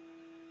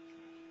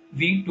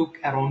we took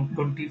around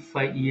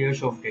 25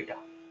 years of data.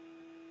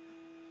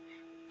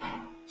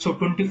 So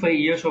 25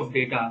 years of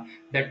data.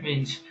 That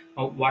means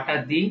what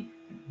are the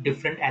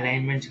different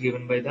alignments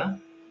given by the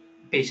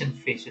patient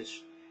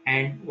faces,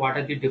 and what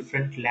are the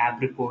different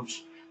lab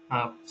reports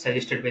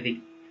suggested by the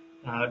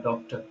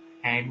doctor,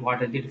 and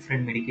what are the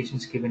different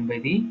medications given by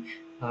the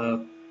uh,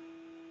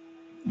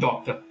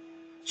 doctor.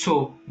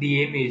 So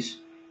the aim is,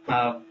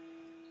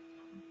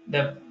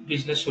 the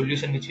business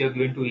solution which we are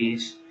going to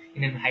is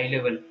in a high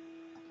level.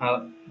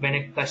 When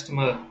a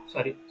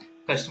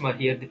customer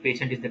here, the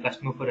patient is the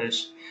customer for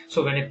us.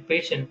 So when a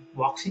patient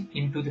walks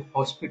into the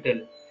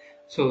hospital,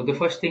 so the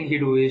first thing he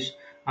do is,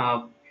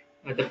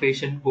 the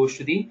patient goes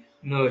to the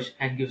nurse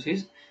and gives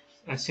his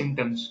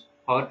symptoms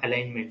or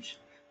alignments.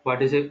 What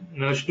does a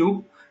nurse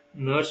do?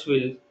 Nurse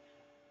will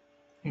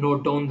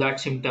note down that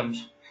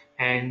symptoms,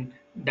 and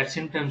that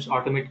symptoms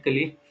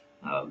automatically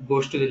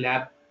goes to the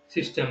lab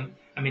system.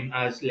 I mean,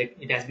 as like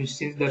it has been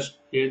since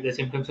the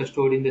symptoms are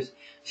stored in this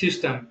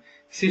system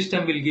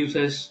will gives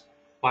us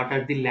what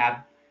are the lab,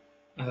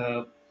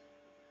 uh,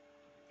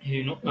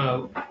 you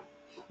know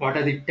what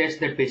are the tests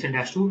that patient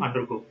has to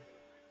undergo.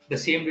 The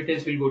same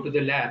details will go to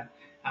the lab.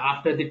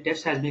 After the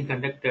test has been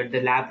conducted,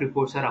 the lab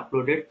reports are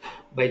uploaded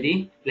by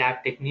the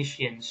lab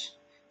technicians.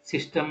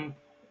 System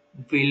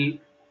will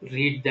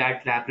read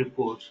that lab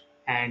reports,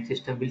 and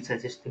system will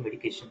suggest the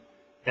medication.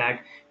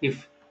 That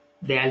if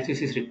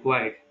dialysis is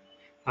required,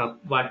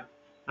 what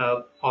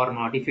or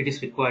not. If it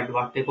is required,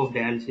 what type of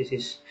dialysis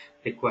is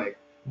required.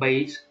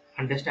 By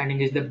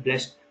understanding is the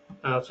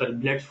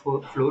blood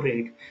flow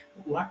rate,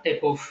 what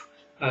type of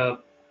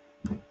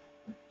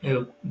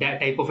that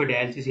type of a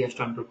dialysis he has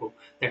to undergo.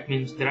 That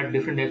means there are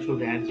different types of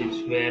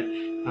dialysis where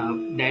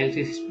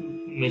dialysis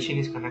machine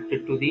is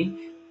connected to the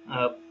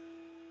uh,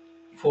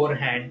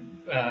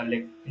 forehand,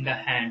 like in the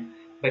hand,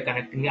 by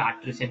connecting the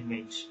arteries and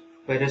veins.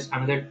 Whereas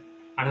another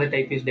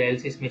type is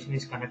dialysis machine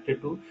is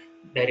connected to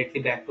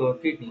directly back to our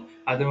kidney.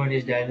 Other one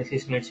is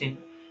machine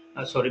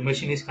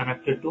is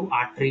connected to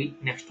artery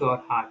next to our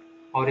heart,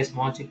 or a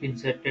small chip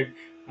inserted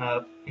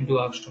into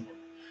our stomach.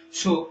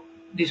 So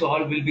this all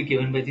will be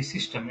given by the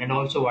system, and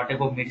also what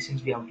type of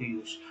medicines we have to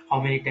use,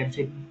 how many times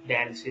a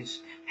dialysis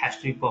has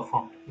to be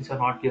performed. These are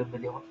not given by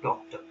the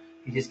doctor;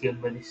 it is given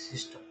by the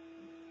system.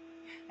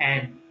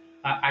 And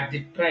at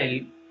the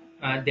trial,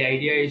 the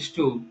idea is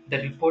to the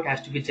report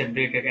has to be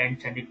generated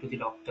and send it to the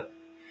doctor,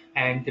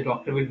 and the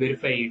doctor will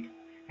verify it.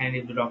 And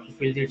if the doctor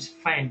feels it's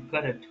fine,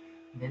 correct,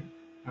 then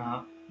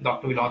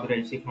doctor will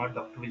authorize. If not,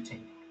 doctor will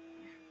change it.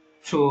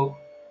 So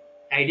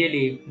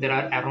ideally, there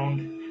are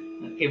around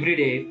every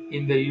day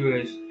in the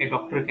US, a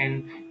doctor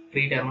can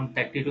treat around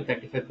 30 to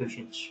 35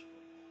 patients.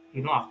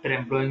 After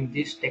employing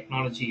this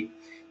technology,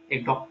 a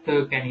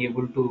doctor can be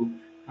able to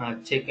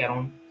check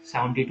around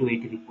 70 to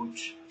 80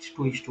 reports. It's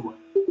 2:1.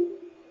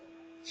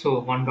 So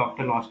one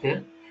doctor lost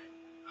their,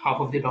 half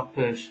of the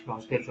doctors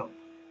lost their job.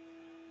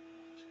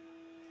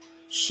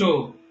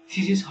 So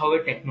this is how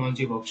a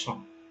technology works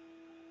on,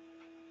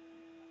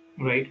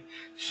 right?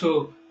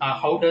 So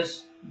how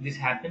does this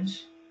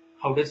happens?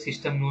 How does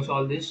system knows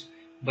all this?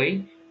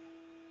 By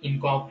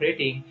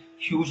incorporating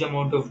huge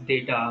amount of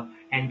data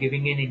and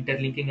giving an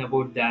interlinking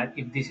about that.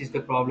 If this is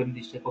the problem,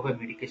 this type of a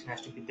medication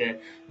has to be there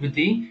with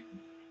the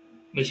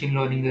machine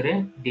learning or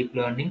a deep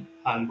learning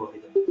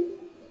algorithm.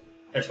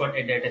 That's what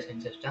a data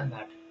science has done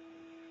that.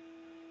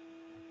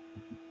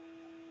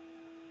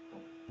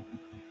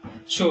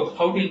 So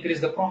how to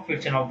increase the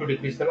profits and how to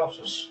decrease the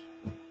losses.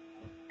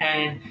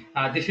 And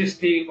this is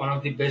the one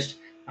of the best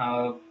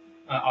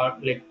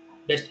like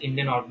best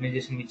Indian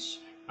organization which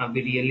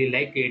we really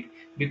like it,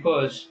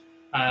 because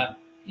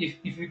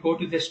if you go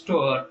to the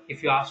store,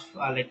 if you ask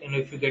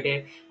if you get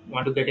a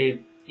want to get a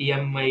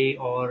EMI,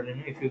 or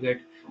if you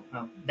get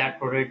that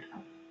product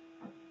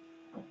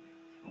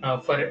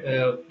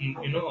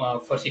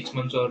for 6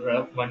 months or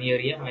 1 year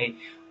EMI,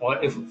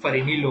 or if for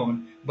any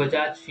loan,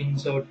 Bajaj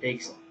Finserv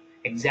takes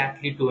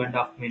exactly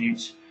 2.5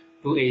 minutes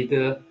to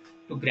either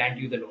to grant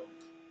you the loan.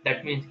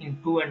 That means in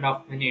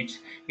 2.5 minutes,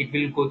 it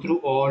will go through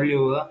all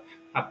your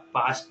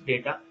past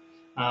data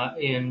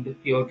and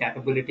your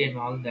capability and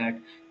all that,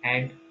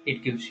 and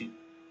it gives you.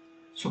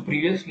 So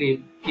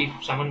previously,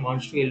 if someone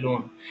wants to a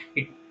loan,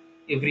 it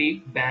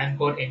every bank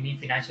or any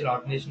financial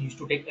organization used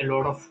to take a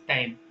lot of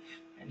time,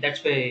 and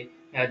that's why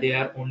they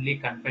are only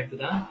confined to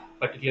the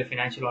particular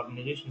financial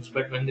organizations.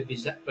 But when the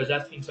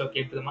Bajaj Finserv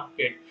came to the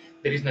market,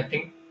 there is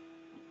nothing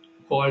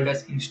called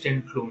as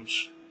instant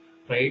loans,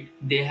 right?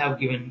 They have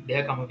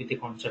come up with a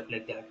concept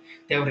like that.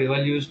 They have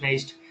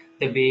revolutionized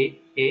the way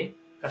a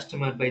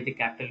customer buy the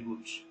capital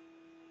goods.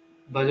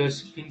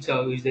 Bajaj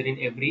Finserv is there in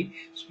every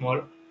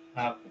small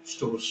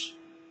stores.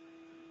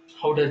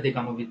 How does they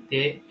come up with?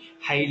 They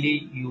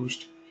highly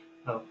used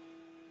uh,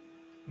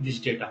 this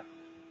data.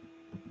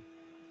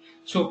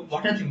 So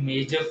what are the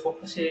major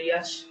focus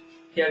areas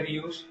here we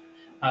use?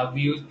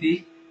 We use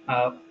the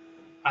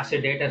as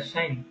a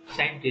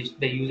scientist,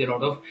 they use a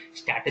lot of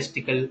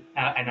statistical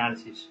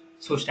analysis.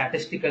 So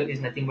statistical is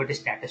nothing but a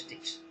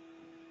statistics,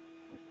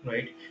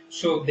 right?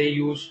 So they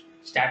use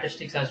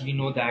statistics, as we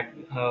know that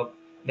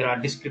there are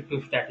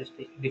descriptive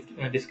statistics,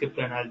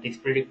 descriptive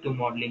analytics, predictive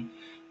modeling.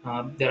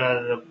 There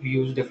are we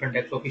use different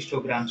types of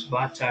histograms,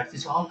 bar charts.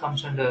 This all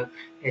comes under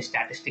a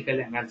statistical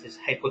analysis,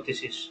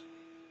 hypothesis.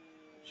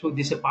 So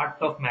this is a part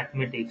of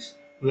mathematics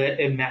where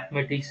a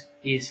mathematics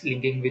is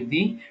linking with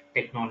the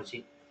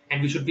technology,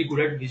 and we should be good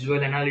at visual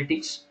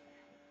analytics.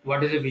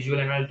 What is a visual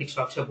analytics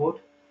talks about?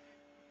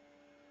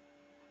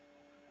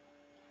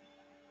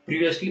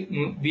 Previously,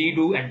 we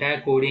do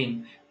entire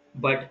coding,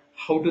 but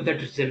how do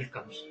that result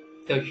comes?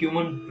 The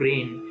human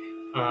brain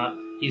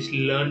is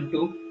learned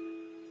to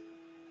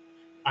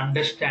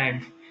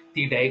understand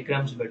the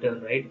diagrams better,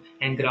 right,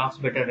 and graphs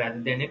better rather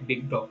than a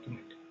big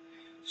document.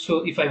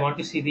 So if I want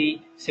to see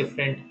the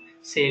different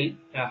sale,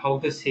 how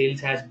the sales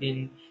has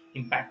been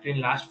impacted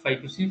in last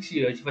 5 to 6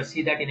 years, if I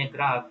see that in a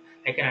graph,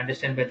 I can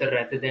understand better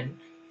rather than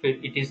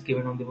if it is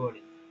given on the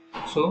wording.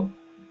 So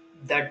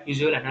that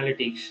visual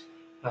analytics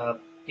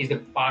is the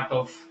part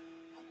of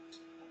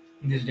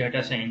this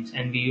data science,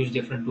 and we use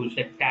different tools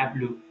like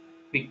Tableau,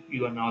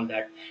 QuickView, and all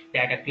that.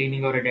 Data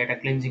cleaning or a data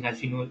cleansing,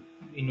 as you know,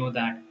 we know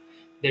that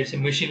there's a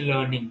machine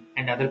learning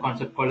and other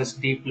concept called as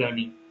deep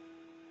learning.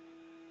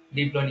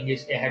 Deep learning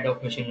is ahead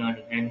of machine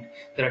learning, and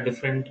there are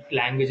different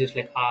languages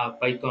like R,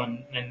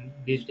 Python, and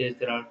these days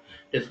there are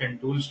different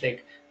tools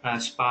like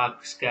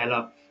Spark,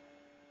 Scala,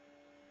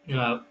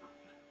 uh,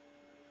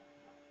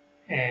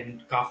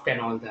 and Kafka,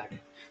 and all that.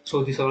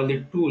 So these are all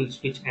the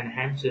tools which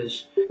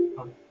enhances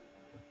um,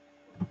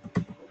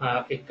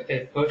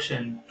 a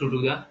person to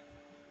do the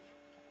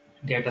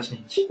data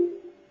science.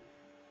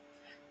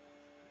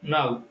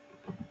 Now,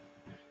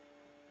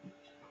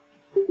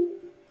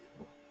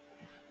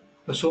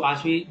 so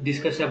as we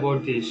discuss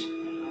about this,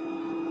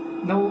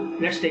 now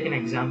let's take an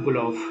example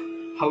of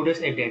how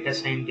does a data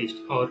scientist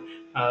or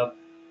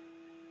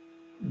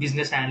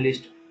business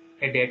analyst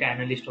a data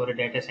analyst or a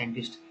data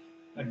scientist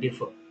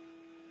differ.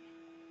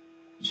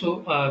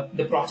 So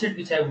the project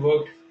which I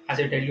worked, as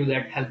I tell you,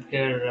 that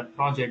healthcare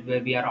project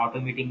where we are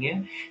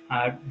automating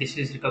a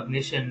disease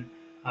recognition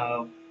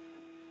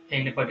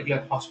in a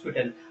particular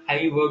hospital,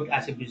 I worked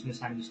as a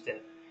business analyst there.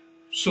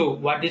 So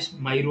what is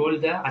my role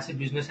there as a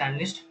business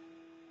analyst?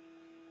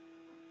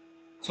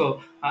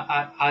 So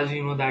as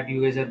you know that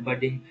you guys are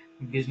budding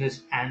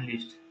business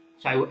analyst.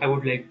 So I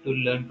would like to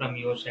learn from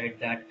your side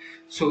that,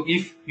 so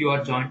if you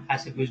are joined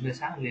as a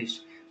business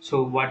analyst,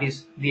 so what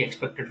is the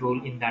expected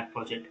role in that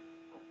project?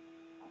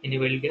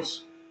 Anybody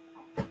guess?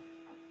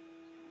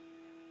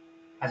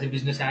 As a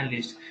business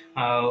analyst,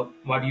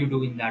 what do you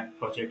do in that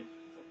project?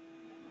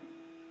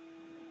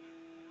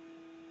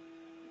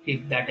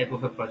 If that type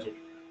of a project.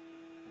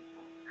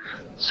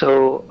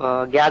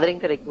 So, gathering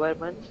the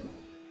requirements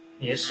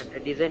Yes.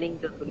 and designing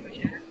the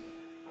solution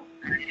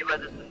and deliver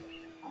the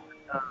solution to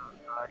the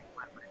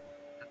requirement.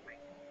 That's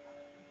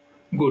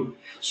right. Good.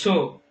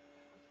 So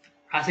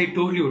as I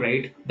told you,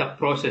 right, the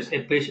process,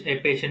 a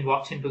patient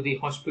walks into the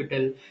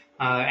hospital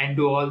and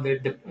do all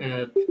that.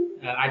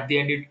 At the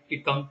end,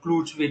 it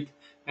concludes with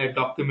a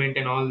document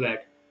and all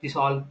that. This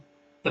all,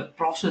 the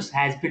process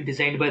has been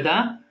designed by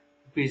the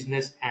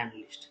business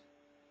analyst,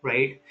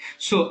 right?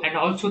 So, and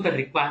also the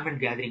requirement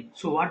gathering.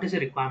 So, what is the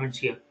requirements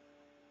here?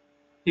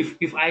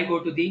 If I go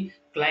to the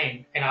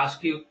client and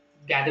ask you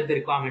gather the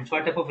requirements,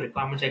 what type of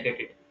requirements I get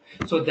it?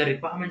 So the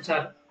requirements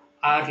are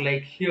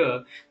like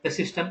here, the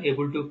system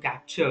able to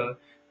capture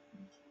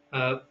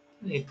uh,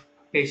 eh,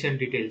 patient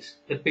details.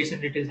 The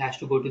patient details has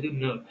to go to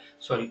the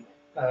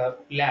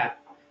lab.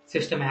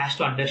 System has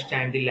to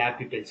understand the lab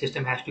details.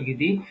 System has to give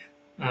the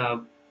uh,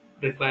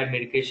 required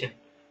medication,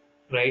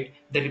 right?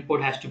 The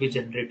report has to be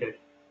generated.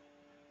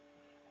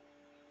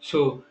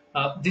 So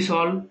these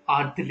all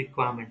are the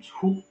requirements.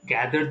 Who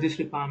gather these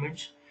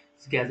requirements?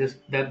 Gathers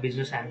the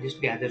business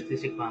analyst gathers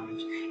these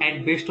requirements,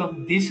 and based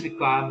on these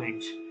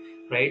requirements,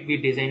 right, we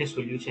design a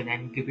solution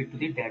and give it to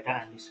the data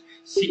analyst.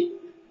 See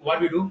what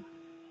we do.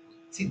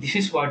 See, this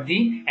is what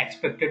the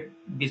expected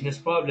business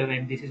problem,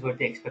 and this is what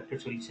the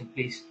expected solution.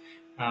 Please,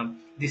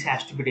 this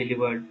has to be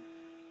delivered,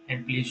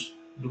 and please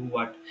do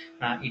what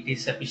it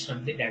is sufficient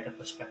from the data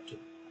perspective,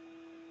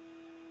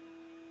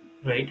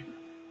 right?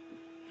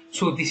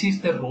 So this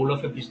is the role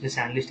of a business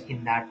analyst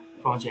in that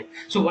project.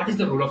 So what is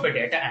the role of a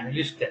data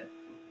analyst then?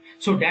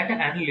 So data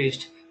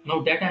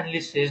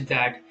analyst says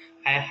that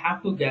I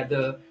have to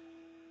gather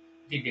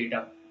the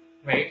data,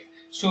 right?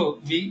 So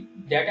we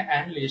data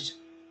analyst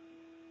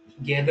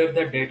gather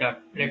the data.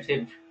 Let's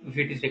say if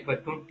it is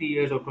required 20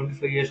 years or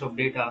 25 years of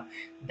data,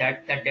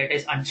 that data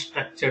is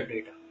unstructured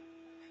data.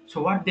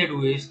 So what they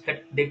do is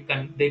that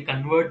they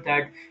convert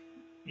that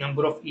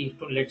number of years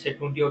to, let's say,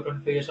 20 or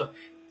 25 years of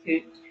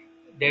eh,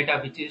 data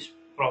which is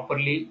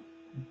properly,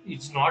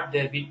 it's not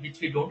there, which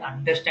we don't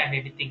understand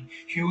anything,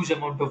 huge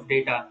amount of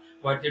data.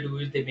 What they do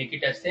is they make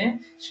it as a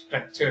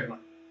structured one.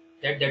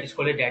 That is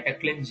called a data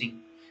cleansing.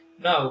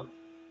 Now,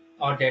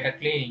 or data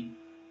cleaning,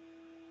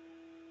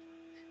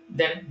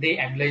 then they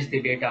analyze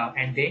the data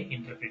and they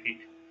interpret it.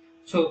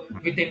 So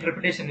with the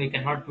interpretation, we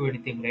cannot do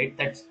anything, right?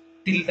 That's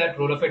still that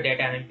role of a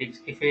data analytics.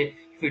 If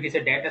it is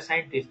a data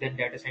scientist, then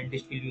data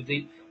scientist will use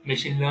the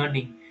machine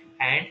learning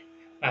and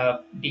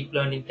deep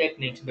learning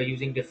techniques by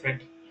using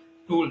different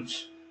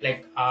tools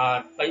like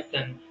R,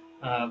 Python,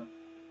 uh,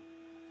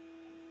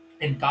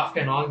 and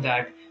Kafka and all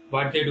that.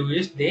 What they do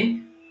is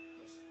they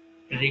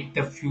predict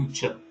the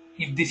future.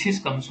 If this is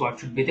comes, what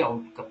should be the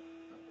outcome,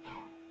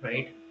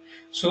 right?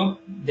 So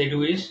they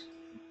do is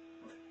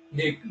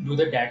they do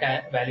the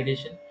data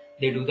validation,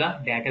 they do the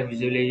data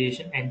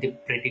visualization, and they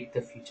predict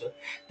the future.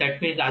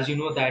 That means, as you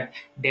know, that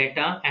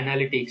data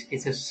analytics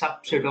is a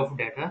subset of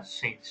data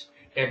science.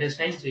 Data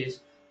science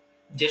is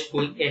just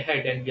going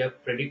ahead and we are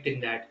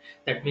predicting that.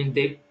 That means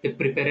they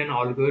prepare an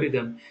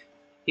algorithm.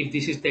 If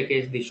this is the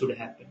case, this should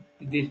happen.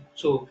 If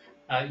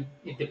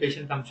the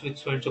patient comes with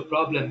so and so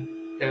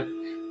problem, the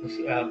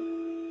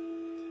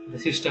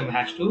system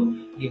has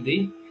to give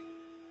the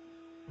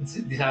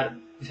these are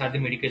the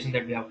medication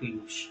that we have to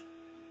use.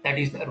 That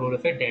is the role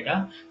of a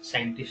data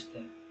scientist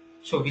there.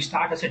 So we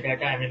start as a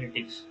data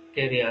analytics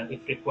career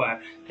if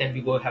required, then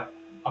we go have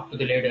up to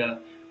the ladder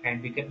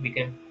and we can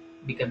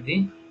become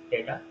the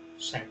data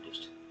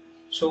scientist.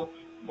 So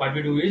what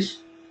we do is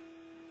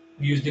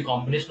we use the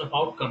combination of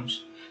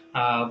outcomes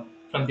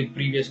from the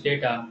previous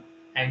data,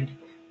 and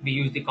we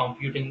use the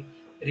computing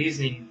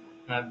reasoning,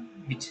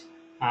 which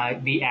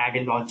we add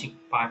a logic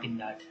part in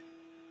that,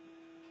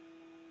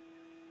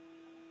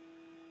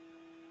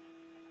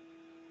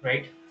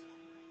 right?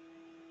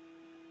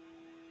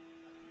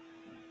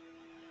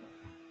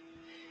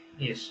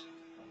 Yes.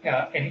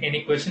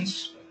 Any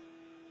questions?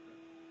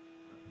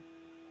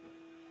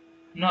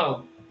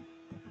 No.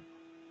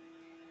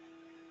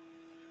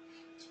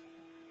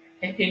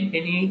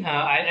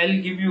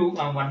 I'll give you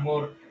one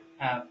more,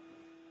 uh,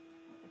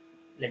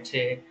 let's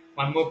say,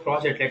 one more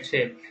project. Let's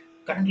say,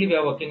 currently we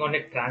are working on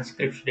a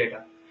transcript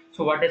data.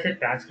 So, what does a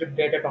transcript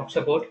data talks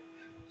about?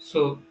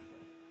 So,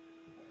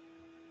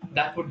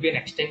 that would be an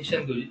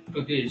extension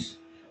to this.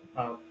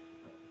 Uh,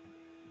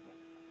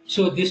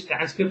 so this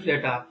transcript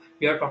data,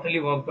 we are totally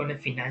worked on a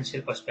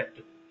financial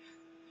perspective.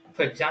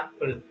 For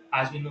example,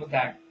 as we know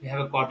that we have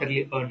a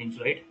quarterly earnings,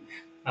 right?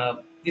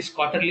 This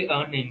quarterly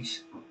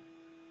earnings,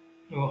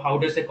 how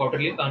does the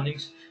quarterly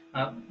earnings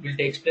will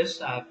take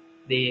place?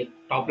 The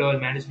top level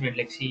management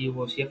like CEO,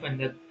 CF,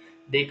 and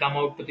they come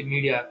out to the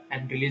media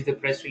and release the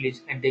press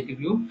release, and they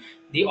give you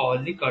the all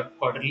the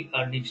quarterly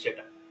earnings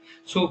data.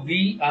 So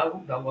we are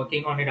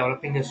working on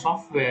developing a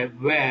software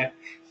where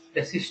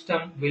the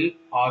system will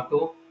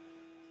auto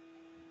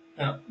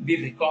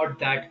we record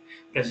that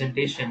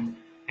presentation,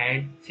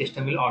 and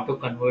system will auto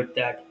convert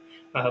that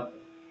uh,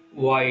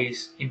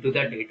 voice into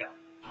the data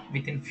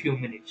within few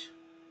minutes.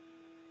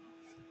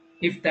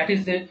 If that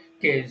is the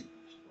case,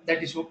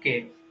 that is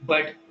okay.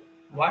 But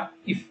what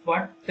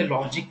the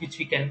logic which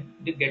we can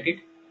get it?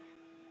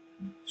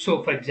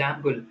 So for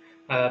example,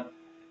 uh,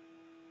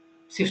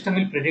 system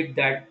will predict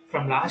that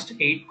from last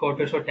 8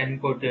 quarters or 10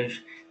 quarters,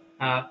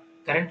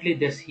 currently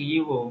the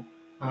CEO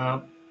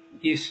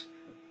is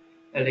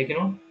like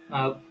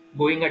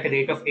going at a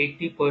rate of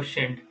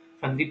 80%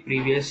 from the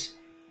previous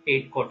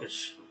 8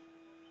 quarters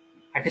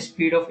at a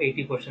speed of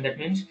 80%. That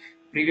means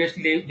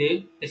previously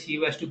the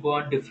CEO has to go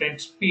on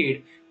different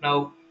speed.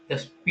 Now the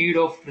speed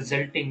of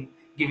resulting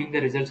giving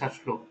the results are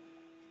slow.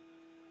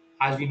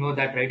 As we know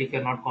that, right? If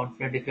you're not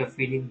confident, if you're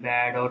feeling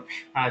bad, or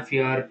if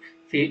you're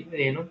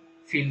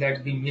feel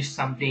that we missed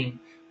something,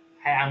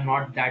 I am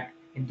not that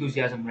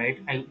enthusiasm, right?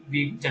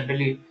 We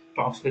generally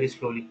talks very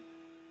slowly.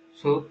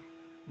 So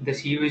the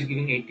CEO is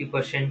giving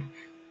 80%,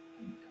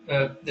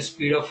 the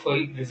speed of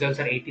results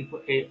are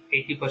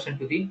 80%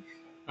 to the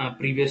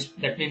previous.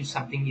 That means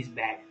something is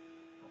bad.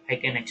 I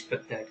can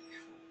expect that.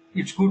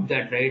 It's good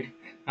that, right?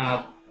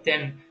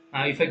 Then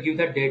if I give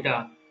that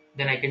data,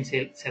 then I can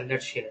sell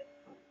that share,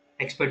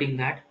 expecting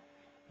that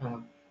uh,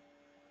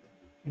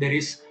 there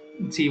is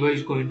CEO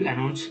is going to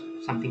announce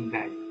something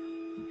bad.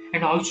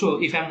 And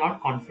also, if I'm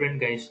not confident,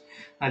 guys,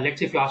 let's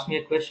say if you ask me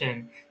a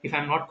question, if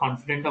I'm not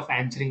confident of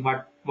answering,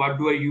 what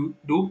do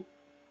do?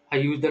 I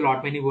use the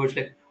lot many words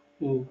like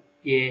oh,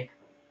 yeah,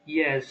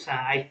 yes.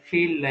 I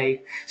feel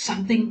like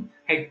something.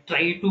 I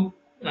try to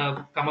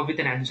come up with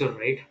an answer,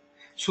 right?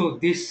 So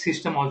this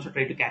system also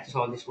try to catches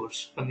all these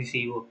words from the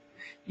CEO.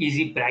 Is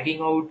he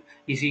bragging out?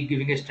 Is he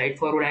giving a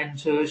straightforward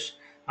answers,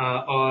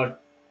 or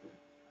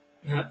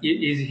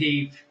is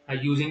he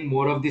using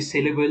more of the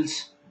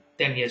syllables?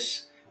 Then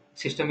yes,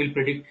 system will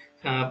predict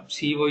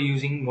CEO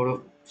using more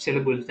of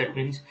syllables. That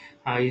means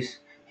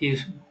he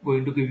is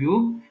going to give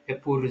you a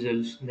poor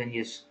results. Then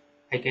yes,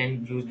 I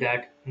can use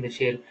that in the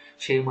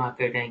share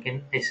market. I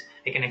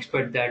can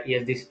expect that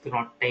yes, this is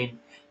not time,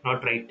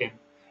 not right time.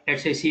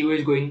 Let's say CEO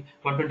is going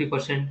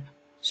 120%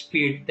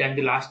 speed than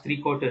the last 3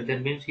 quarters.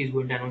 Then means he's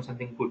going to announce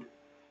something good.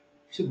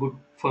 So good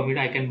for me.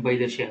 I can buy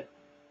the share.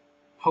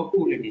 How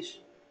cool it is.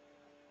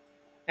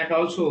 And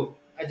also,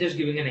 I just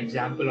giving an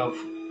example of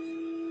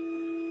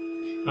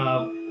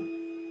uh,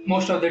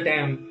 most of the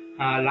time,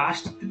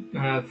 last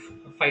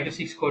 5 to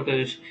 6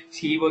 quarters,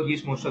 CEO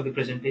gives most of the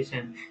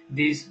presentation.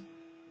 These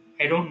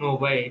I don't know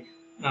why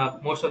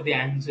most of the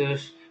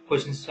answers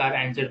questions are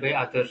answered by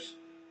others.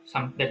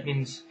 Some that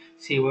means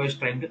CEO is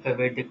trying to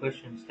avoid the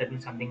questions. That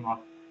means something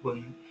not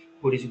going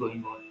good is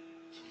going on.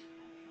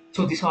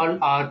 So these all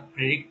are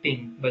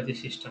predicting by the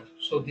system.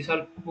 So these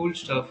are cool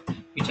stuff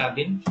which have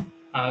been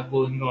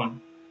going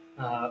on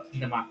in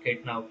the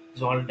market now.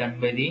 It's all done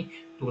by the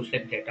tools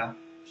like data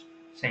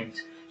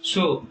science.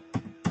 So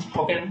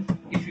how can,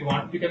 if you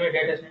want to become a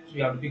data scientist,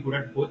 you have to be good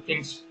at both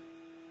things,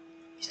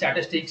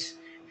 statistics,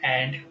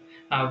 and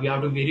we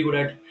have to be very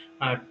good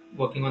at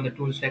working on the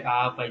tools like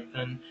R,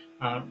 Python.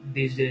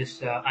 These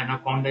days,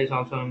 Anaconda is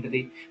also into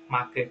the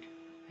market,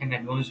 an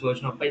advanced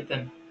version of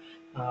Python.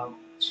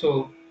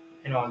 So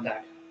and all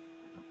that.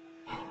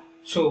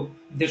 So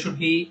there should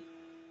be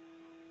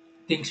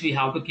things we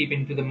have to keep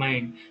into the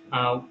mind.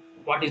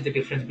 What is the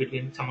difference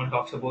between someone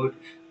talks about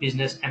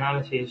business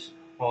analysis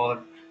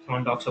or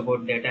someone talks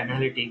about data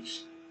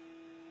analytics?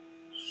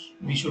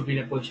 We should be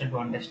in a position to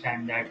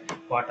understand that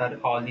what are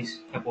all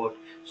these about.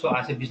 So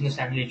as a business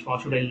analyst,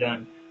 what should I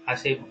learn?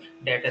 As a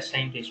data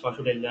scientist, what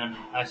should I learn?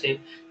 As a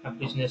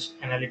business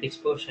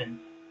analytics person,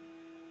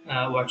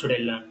 what should I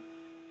learn?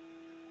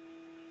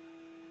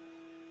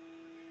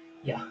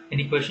 Yeah.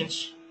 Any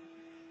questions?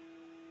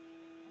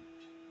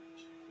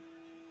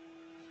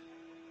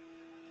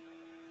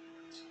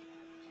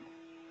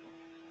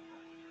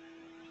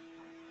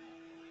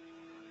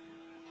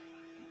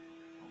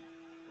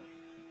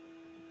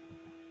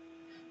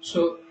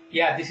 So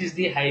yeah, this is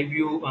the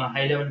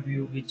high level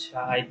view, which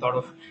I thought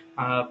of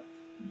uh,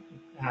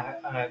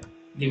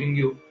 giving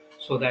you,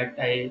 so that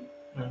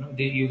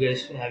you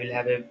guys will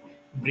have a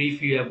brief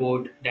view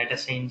about data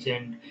science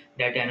and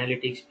data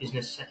analytics,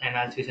 business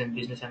analysis and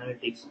business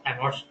analytics. I'm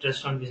not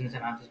stressed on business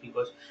analysis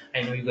because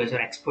I know you guys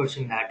are experts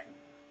in that.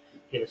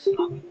 Yes,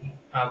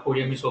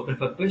 podium is open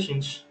for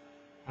questions.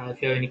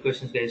 If you have any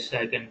questions, guys,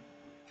 I can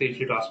feel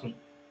free to ask me.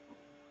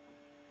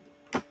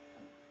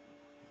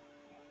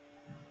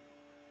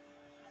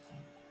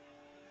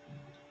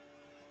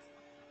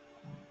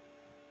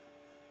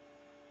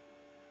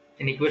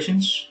 Any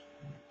questions?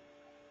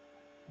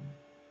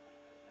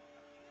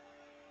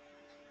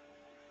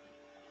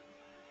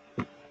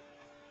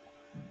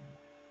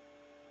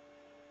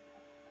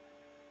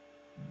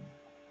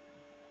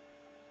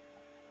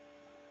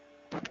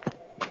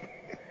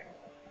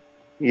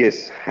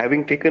 Yes,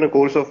 having taken a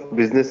course of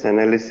business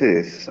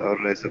analysis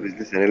or as a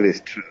business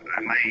analyst,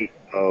 am I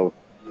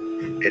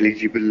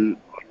eligible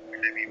or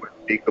will I be able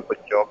to take up a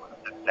job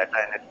as a data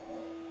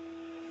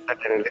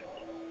analyst,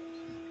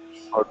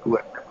 or do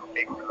I have to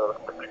take a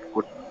separate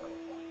course?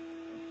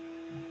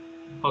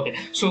 Okay,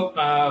 so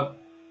uh,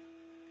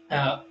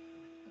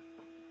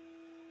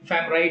 if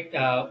I'm right,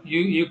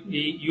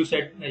 you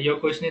said your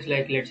question is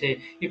like, let's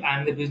say if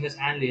I'm the business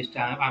analyst,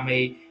 I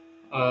may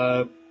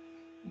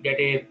get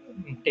a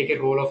take a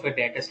role of a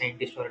data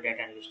scientist or a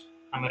data analyst.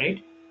 Am I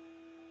right?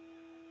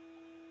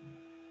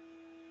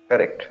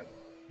 Correct.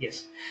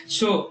 Yes.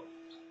 So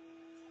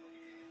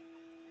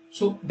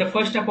the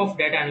first step of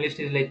data analyst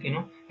is like,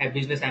 a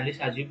business analyst,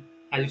 as you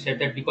said,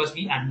 that because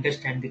we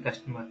understand the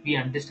customer, we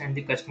understand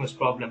the customer's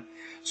problem.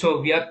 So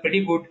we are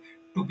pretty good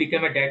to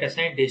become a data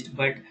scientist,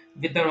 but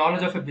with the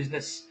knowledge of a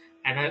business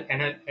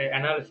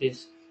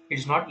analysis, it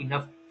is not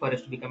enough for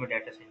us to become a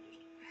data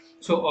scientist.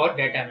 So or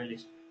data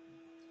analyst,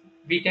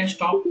 we can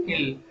stop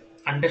till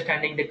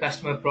understanding the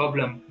customer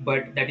problem,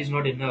 but that is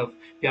not enough.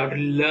 We have to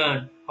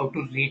learn how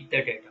to read the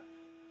data.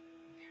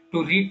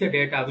 To read the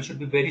data, we should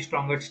be very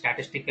strong at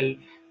statistical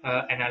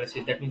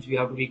analysis. That means we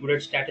have to be good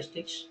at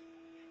statistics.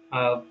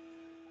 Uh,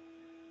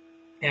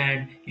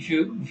 and if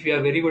you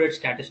are very good at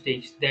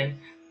statistics, then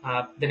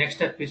the next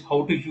step is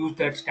how to use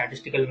that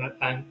statistical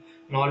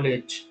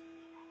knowledge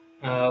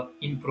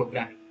in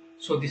programming.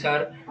 So these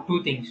are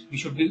two things. We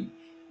should be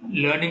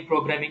learning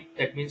programming.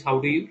 That means how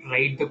do you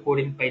write the code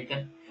in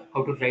Python,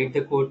 how to write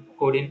the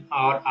code in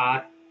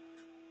R.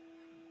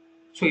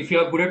 So if you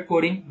are good at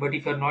coding, but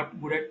if you are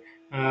not good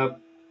at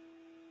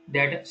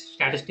that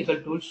statistical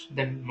tools,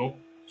 then no.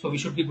 So we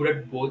should be good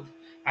at both.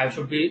 I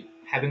should be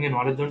having a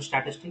knowledge on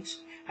statistics.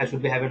 I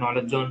should be having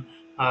knowledge on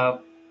uh,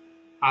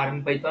 R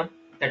and Python.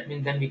 That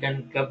means then we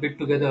can club it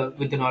together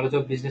with the knowledge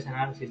of business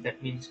analysis.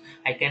 That means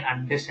I can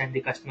understand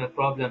the customer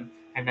problem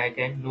and I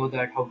can know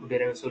that how to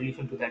derive a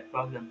solution to that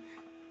problem.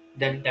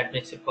 Then that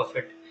makes a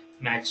perfect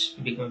match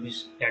to become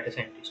this data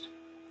scientist.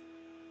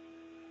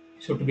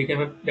 So to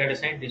become a data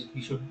scientist,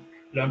 we should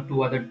learn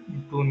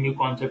two new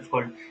concepts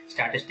called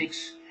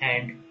statistics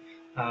and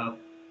uh,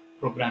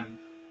 programming.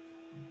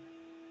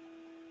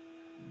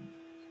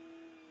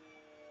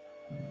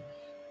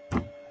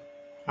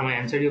 Have I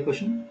answered your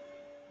question?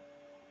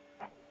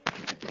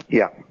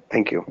 Yeah,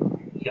 thank you.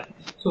 Yeah.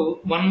 So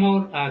one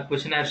more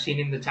question I've seen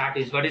in the chat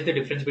is, what is the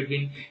difference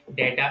between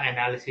data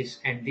analysis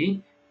and the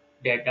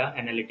data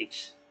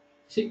analytics?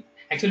 See,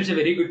 actually, it's a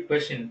very good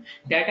question.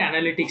 Data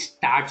analytics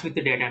starts with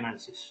the data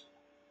analysis.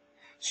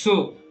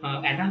 So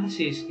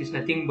analysis is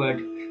nothing but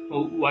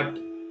what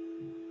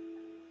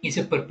is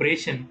a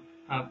preparation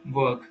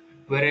work,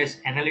 whereas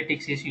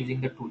analytics is using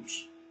the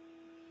tools,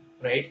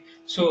 right?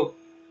 So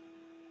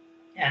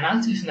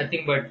analysis is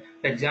nothing but,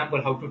 for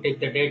example, how to take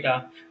the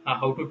data,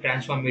 how to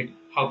transform it,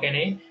 how can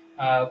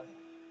I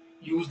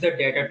use the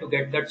data to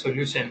get that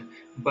solution,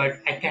 but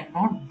I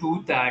cannot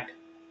do that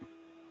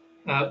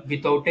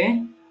without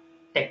a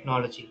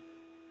technology,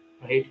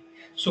 right?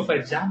 So, for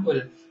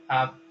example,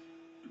 uh,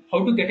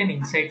 how to get an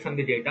insight from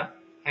the data,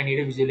 I need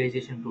a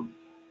visualization tool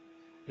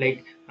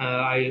like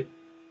I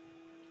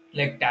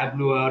like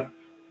Tableau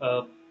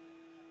or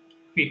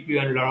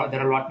PQ, and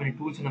there are a lot many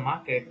tools in the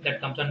market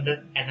that comes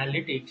under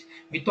analytics.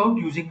 Without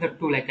using the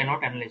tool, I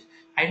cannot analyze.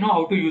 I know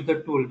how to use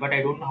the tool, but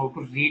I don't know how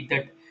to read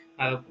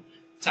that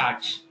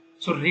charts.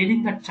 So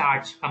reading the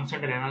charts comes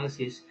under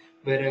analysis,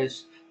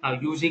 whereas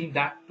using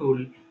that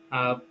tool,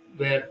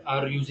 where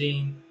or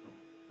using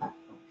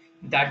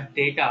that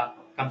data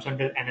comes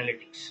under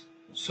analytics.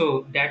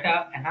 So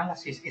data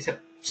analysis is a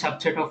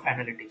subset of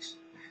analytics.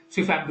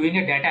 So if I'm doing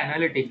a data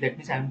analytics, that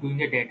means I'm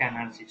doing a data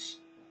analysis.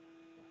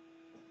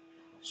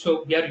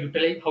 So we are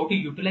utilize how to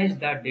utilize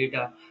that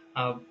data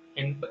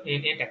in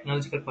a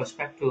technological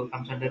perspective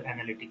comes under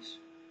analytics.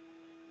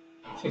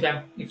 So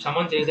if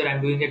someone says that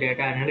I'm doing a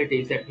data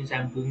analytics, that means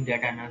I'm doing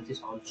data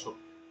analysis also.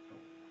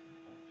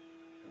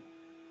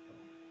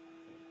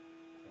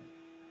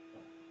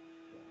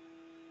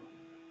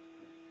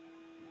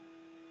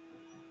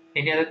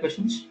 Any other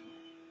questions?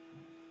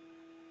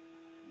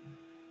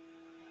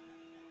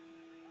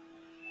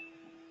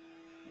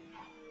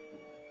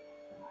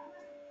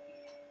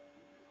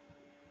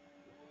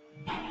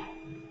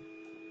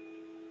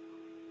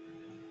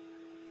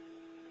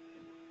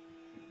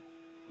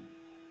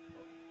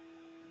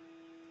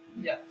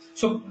 Yeah.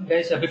 So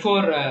guys,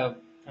 before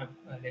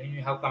letting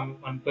you have come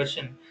one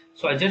question.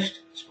 So I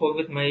just spoke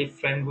with my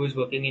friend who is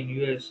working in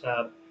US.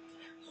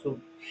 So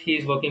he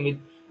is working with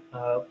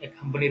a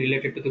company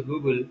related to the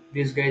Google.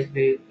 These guys,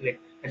 they like.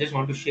 I just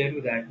want to share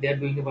you that they are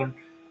doing one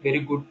very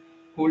good,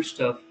 cool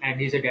stuff, and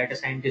he's a data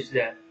scientist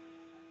there.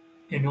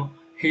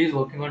 He is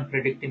working on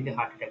predicting the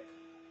heart attack.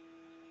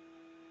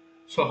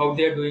 So how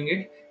they are doing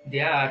it? They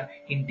are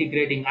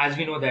integrating, as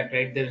we know that,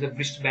 right? There's a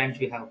wristbands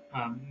we have.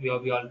 We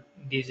all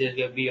these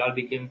days we all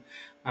became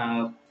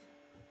uh,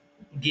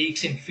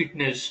 geeks in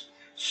fitness.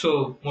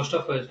 So most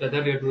of us,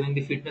 whether we are doing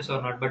the fitness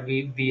or not, but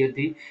we wear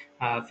the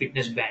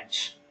fitness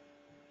bands.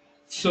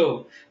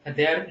 So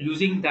they are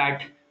using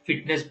that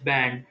fitness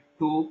band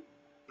to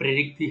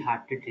predict the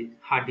heart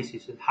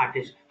diseases,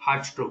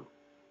 heart stroke.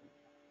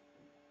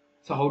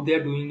 So how they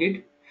are doing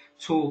it?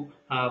 So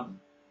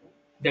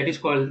that is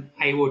called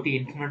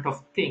IoT, Internet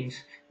of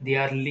Things. They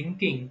are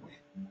linking.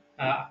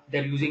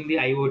 They're using the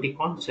IoT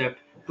concept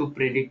to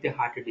predict the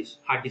heart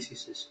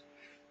diseases.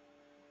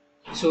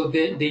 So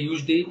they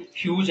used a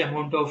huge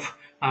amount of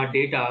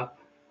data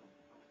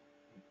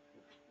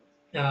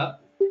uh,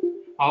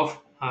 of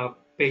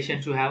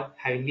patients who have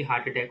having the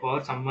heart attack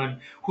or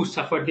someone who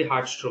suffered the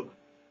heart stroke.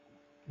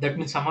 That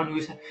means someone who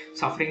is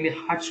suffering the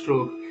heart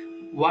stroke.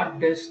 What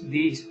does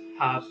these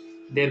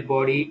their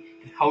body?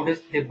 How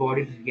does their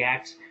body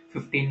reacts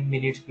 15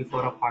 minutes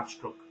before a heart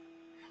stroke?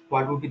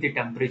 What would be the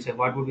temperature?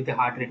 What would be the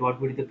heart rate? What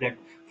would be the blood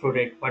flow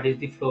rate? What is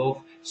the flow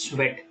of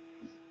sweat?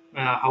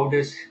 How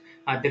does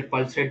their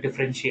pulse rate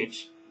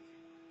differentiates?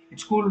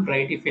 It's cool,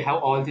 right? If we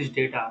have all this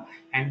data,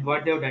 and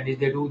what they have done is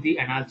they do the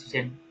analysis,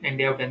 and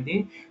they have done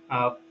the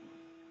uh,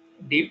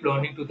 deep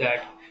learning to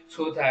that,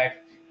 so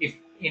that if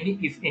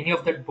any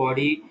of that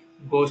body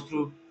goes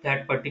through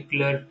that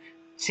particular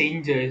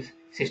changes,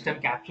 system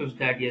captures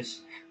that,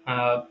 yes,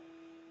 uh,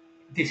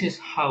 this is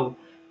how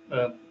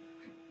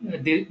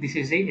this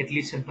is a at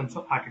least symptoms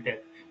of heart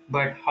attack.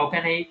 But how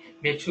can I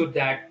make sure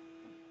that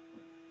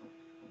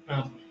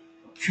uh,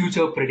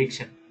 future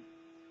prediction?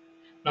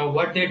 Now,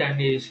 what they done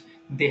is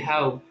they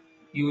have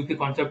used the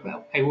concept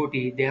of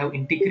IoT. They have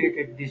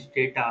integrated this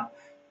data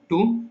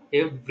to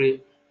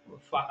every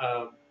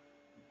uh,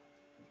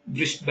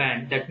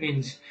 wristband. That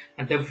means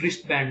the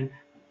wristband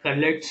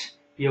collects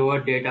your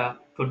data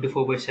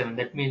 24 by 7.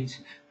 That means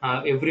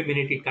every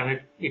minute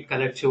it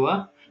collects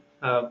your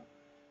uh,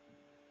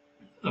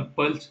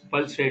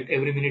 pulse rate.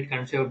 Every minute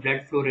connects your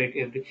blood flow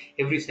rate.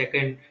 Every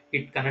second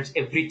it connects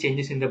every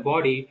changes in the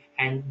body,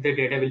 and the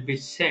data will be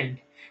sent.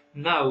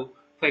 Now,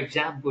 for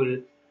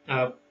example,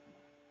 uh,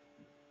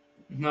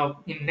 now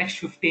in next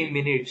 15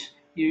 minutes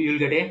you'll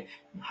get a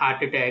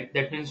heart attack.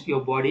 That means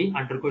your body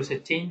undergoes a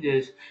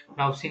changes.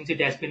 Now, since it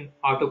has been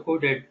auto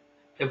coded,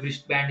 the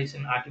wristband is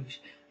an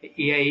artificial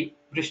AI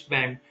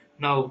wristband.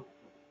 Now,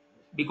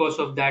 because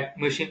of that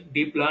machine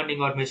deep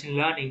learning or machine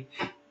learning,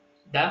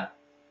 the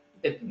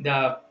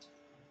the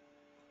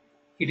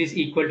it is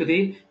equal to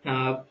the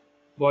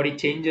body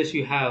changes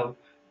you have.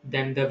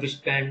 Then the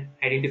wristband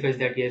identifies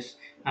that, yes,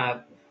 uh,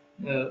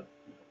 uh,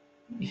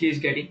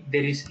 he's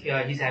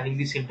having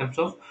the symptoms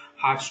of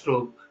heart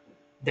stroke.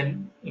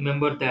 Then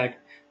remember that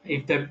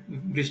if the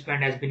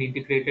wristband has been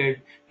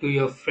integrated to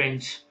your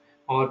friends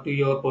or to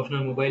your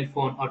personal mobile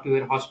phone or to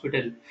your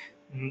hospital,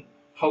 mm,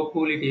 how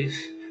cool it is.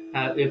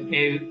 If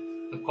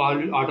a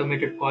call,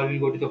 automated call will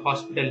go to the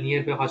hospital,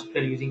 nearby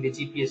hospital, using the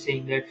GPS,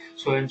 saying that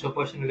so and so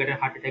person will get a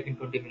heart attack in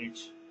 20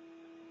 minutes.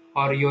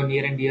 Or your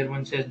near and dear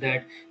one says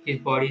that his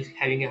body is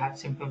having a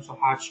symptoms of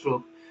heart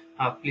stroke,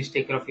 please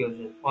take care of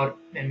yourself. Or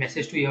a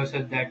message to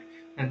yourself that,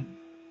 and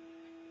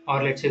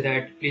or let's say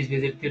that, please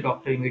visit the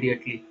doctor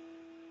immediately.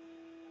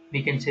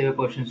 We can save a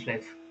person's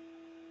life.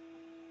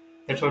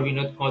 That's what we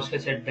know. Also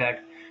said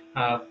that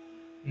uh,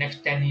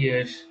 next 10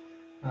 years,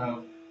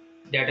 uh,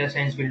 data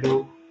science will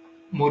do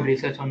more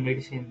research on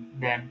medicine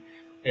than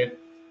a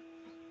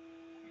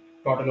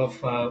total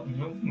of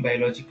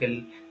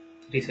biological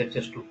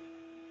researchers do.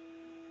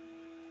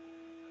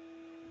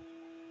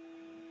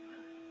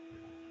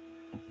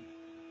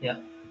 Yeah.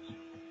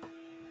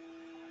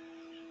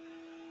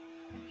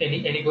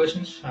 Any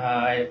questions?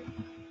 I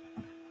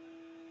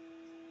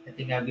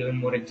think I've given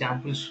more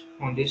examples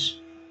on this.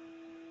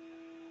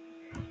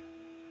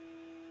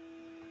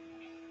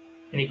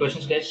 Any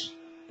questions, guys?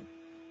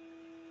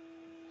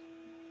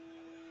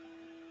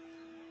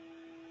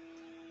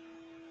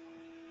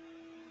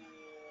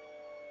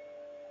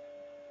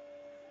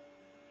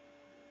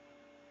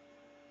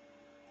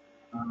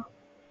 Uh,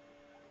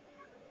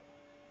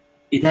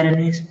 is there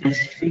any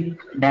specific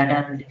data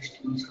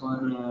analytics tools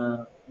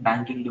for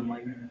banking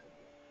domain,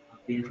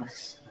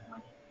 PFS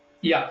domain,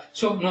 Yeah.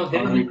 So no,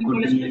 there is or it nothing could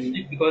called a be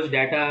specific, because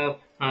data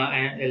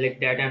like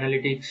data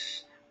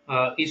analytics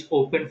is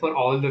open for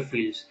all the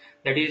fields.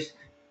 That is,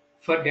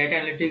 for data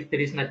analytics, there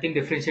is nothing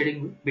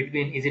differentiating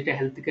between is it a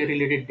healthcare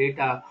related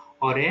data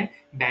or a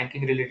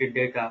banking related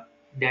data.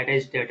 Data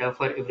is data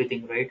for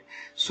everything, right?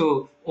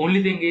 So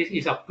only thing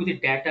is up to the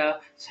data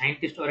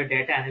scientist or a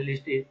data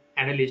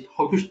analyst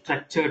how to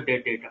structure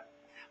that data.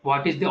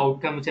 What is the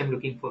outcome which I'm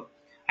looking for?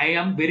 I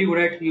am very good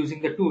at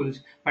using the tools,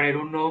 but I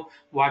don't know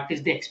what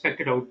is the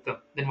expected outcome.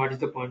 Then what is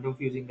the point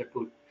of using the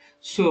tool?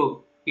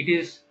 So it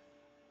is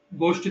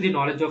goes to the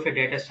knowledge of a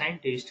data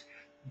scientist,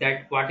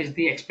 that what is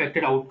the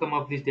expected outcome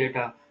of this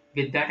data.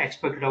 With that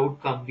expected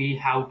outcome, we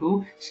have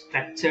to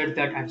structure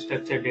that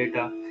unstructured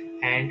data,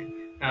 and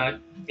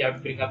we have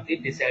to bring up the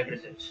desired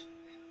results.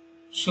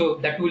 So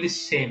that tool is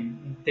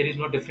same. There is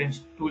no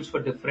different tools for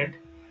different.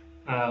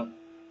 uh,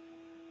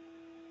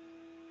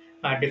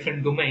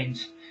 different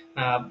domains,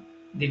 uh,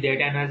 the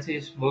data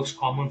analysis works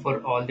common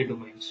for all the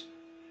domains.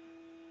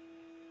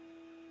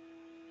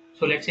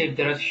 So let's say if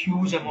there is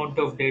huge amount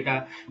of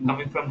data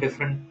coming from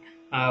different,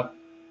 uh,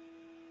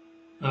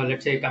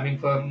 let's say coming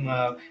from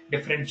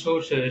different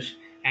sources,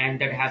 and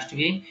that has to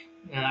be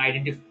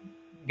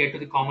get to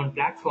the common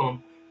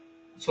platform.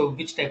 So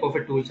which type of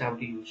a tools I have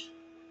to use?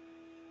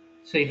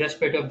 So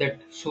irrespective of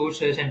that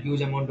sources and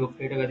huge amount of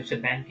data, whether it's a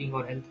banking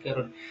or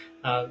healthcare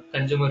or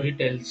consumer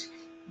retails,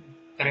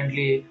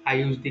 currently I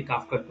use the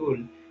Kafka tool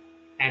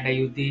and I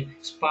use the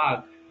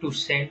Spark to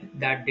send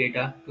that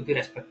data to the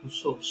respective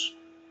source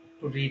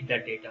to read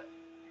that data.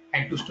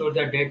 And to store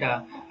that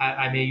data,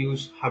 I may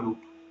use Hadoop.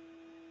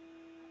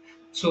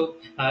 So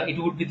it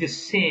would be the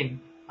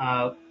same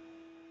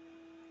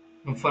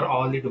for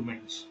all the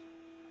domains.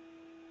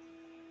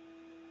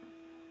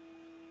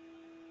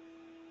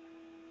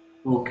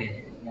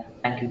 Okay. Yeah.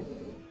 Thank you.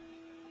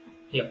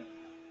 Yeah.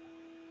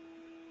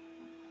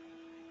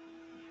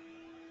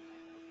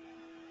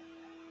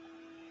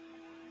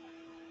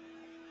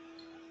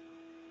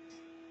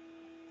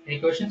 Any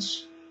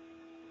questions?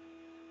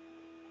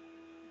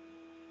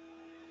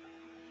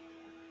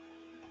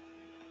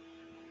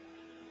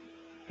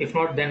 If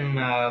not, then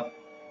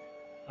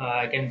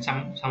I can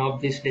sum up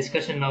this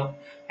discussion now.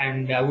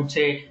 And I would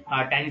say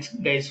thanks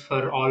guys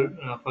for all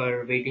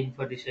for waiting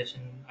for this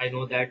session. I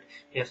know that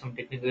there are some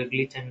technical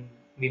glitch and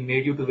we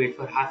made you to wait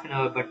for half an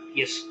hour, but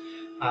yes,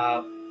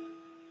 uh,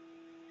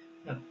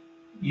 uh,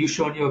 you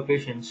shown your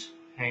patience,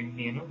 and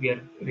we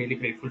are really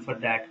grateful for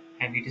that,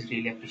 and it is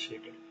really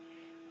appreciated.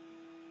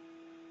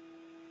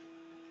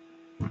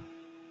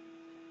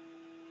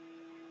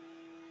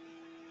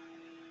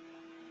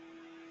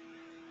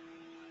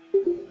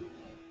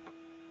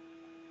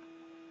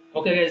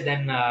 Okay, guys,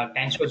 then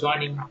thanks for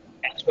joining.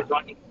 Thanks for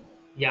joining.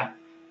 Yeah,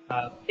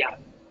 yeah.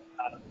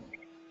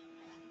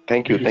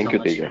 Thank you. Thank you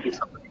Thank so you, much.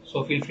 Teja.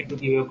 So feel free to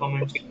give your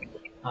comments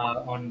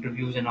on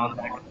reviews and all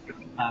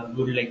that.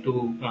 We would like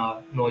to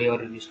know your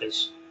reviews,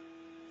 guys.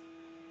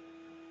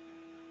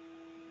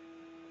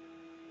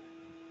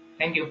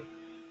 Thank you.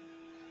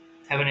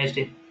 Have a nice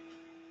day.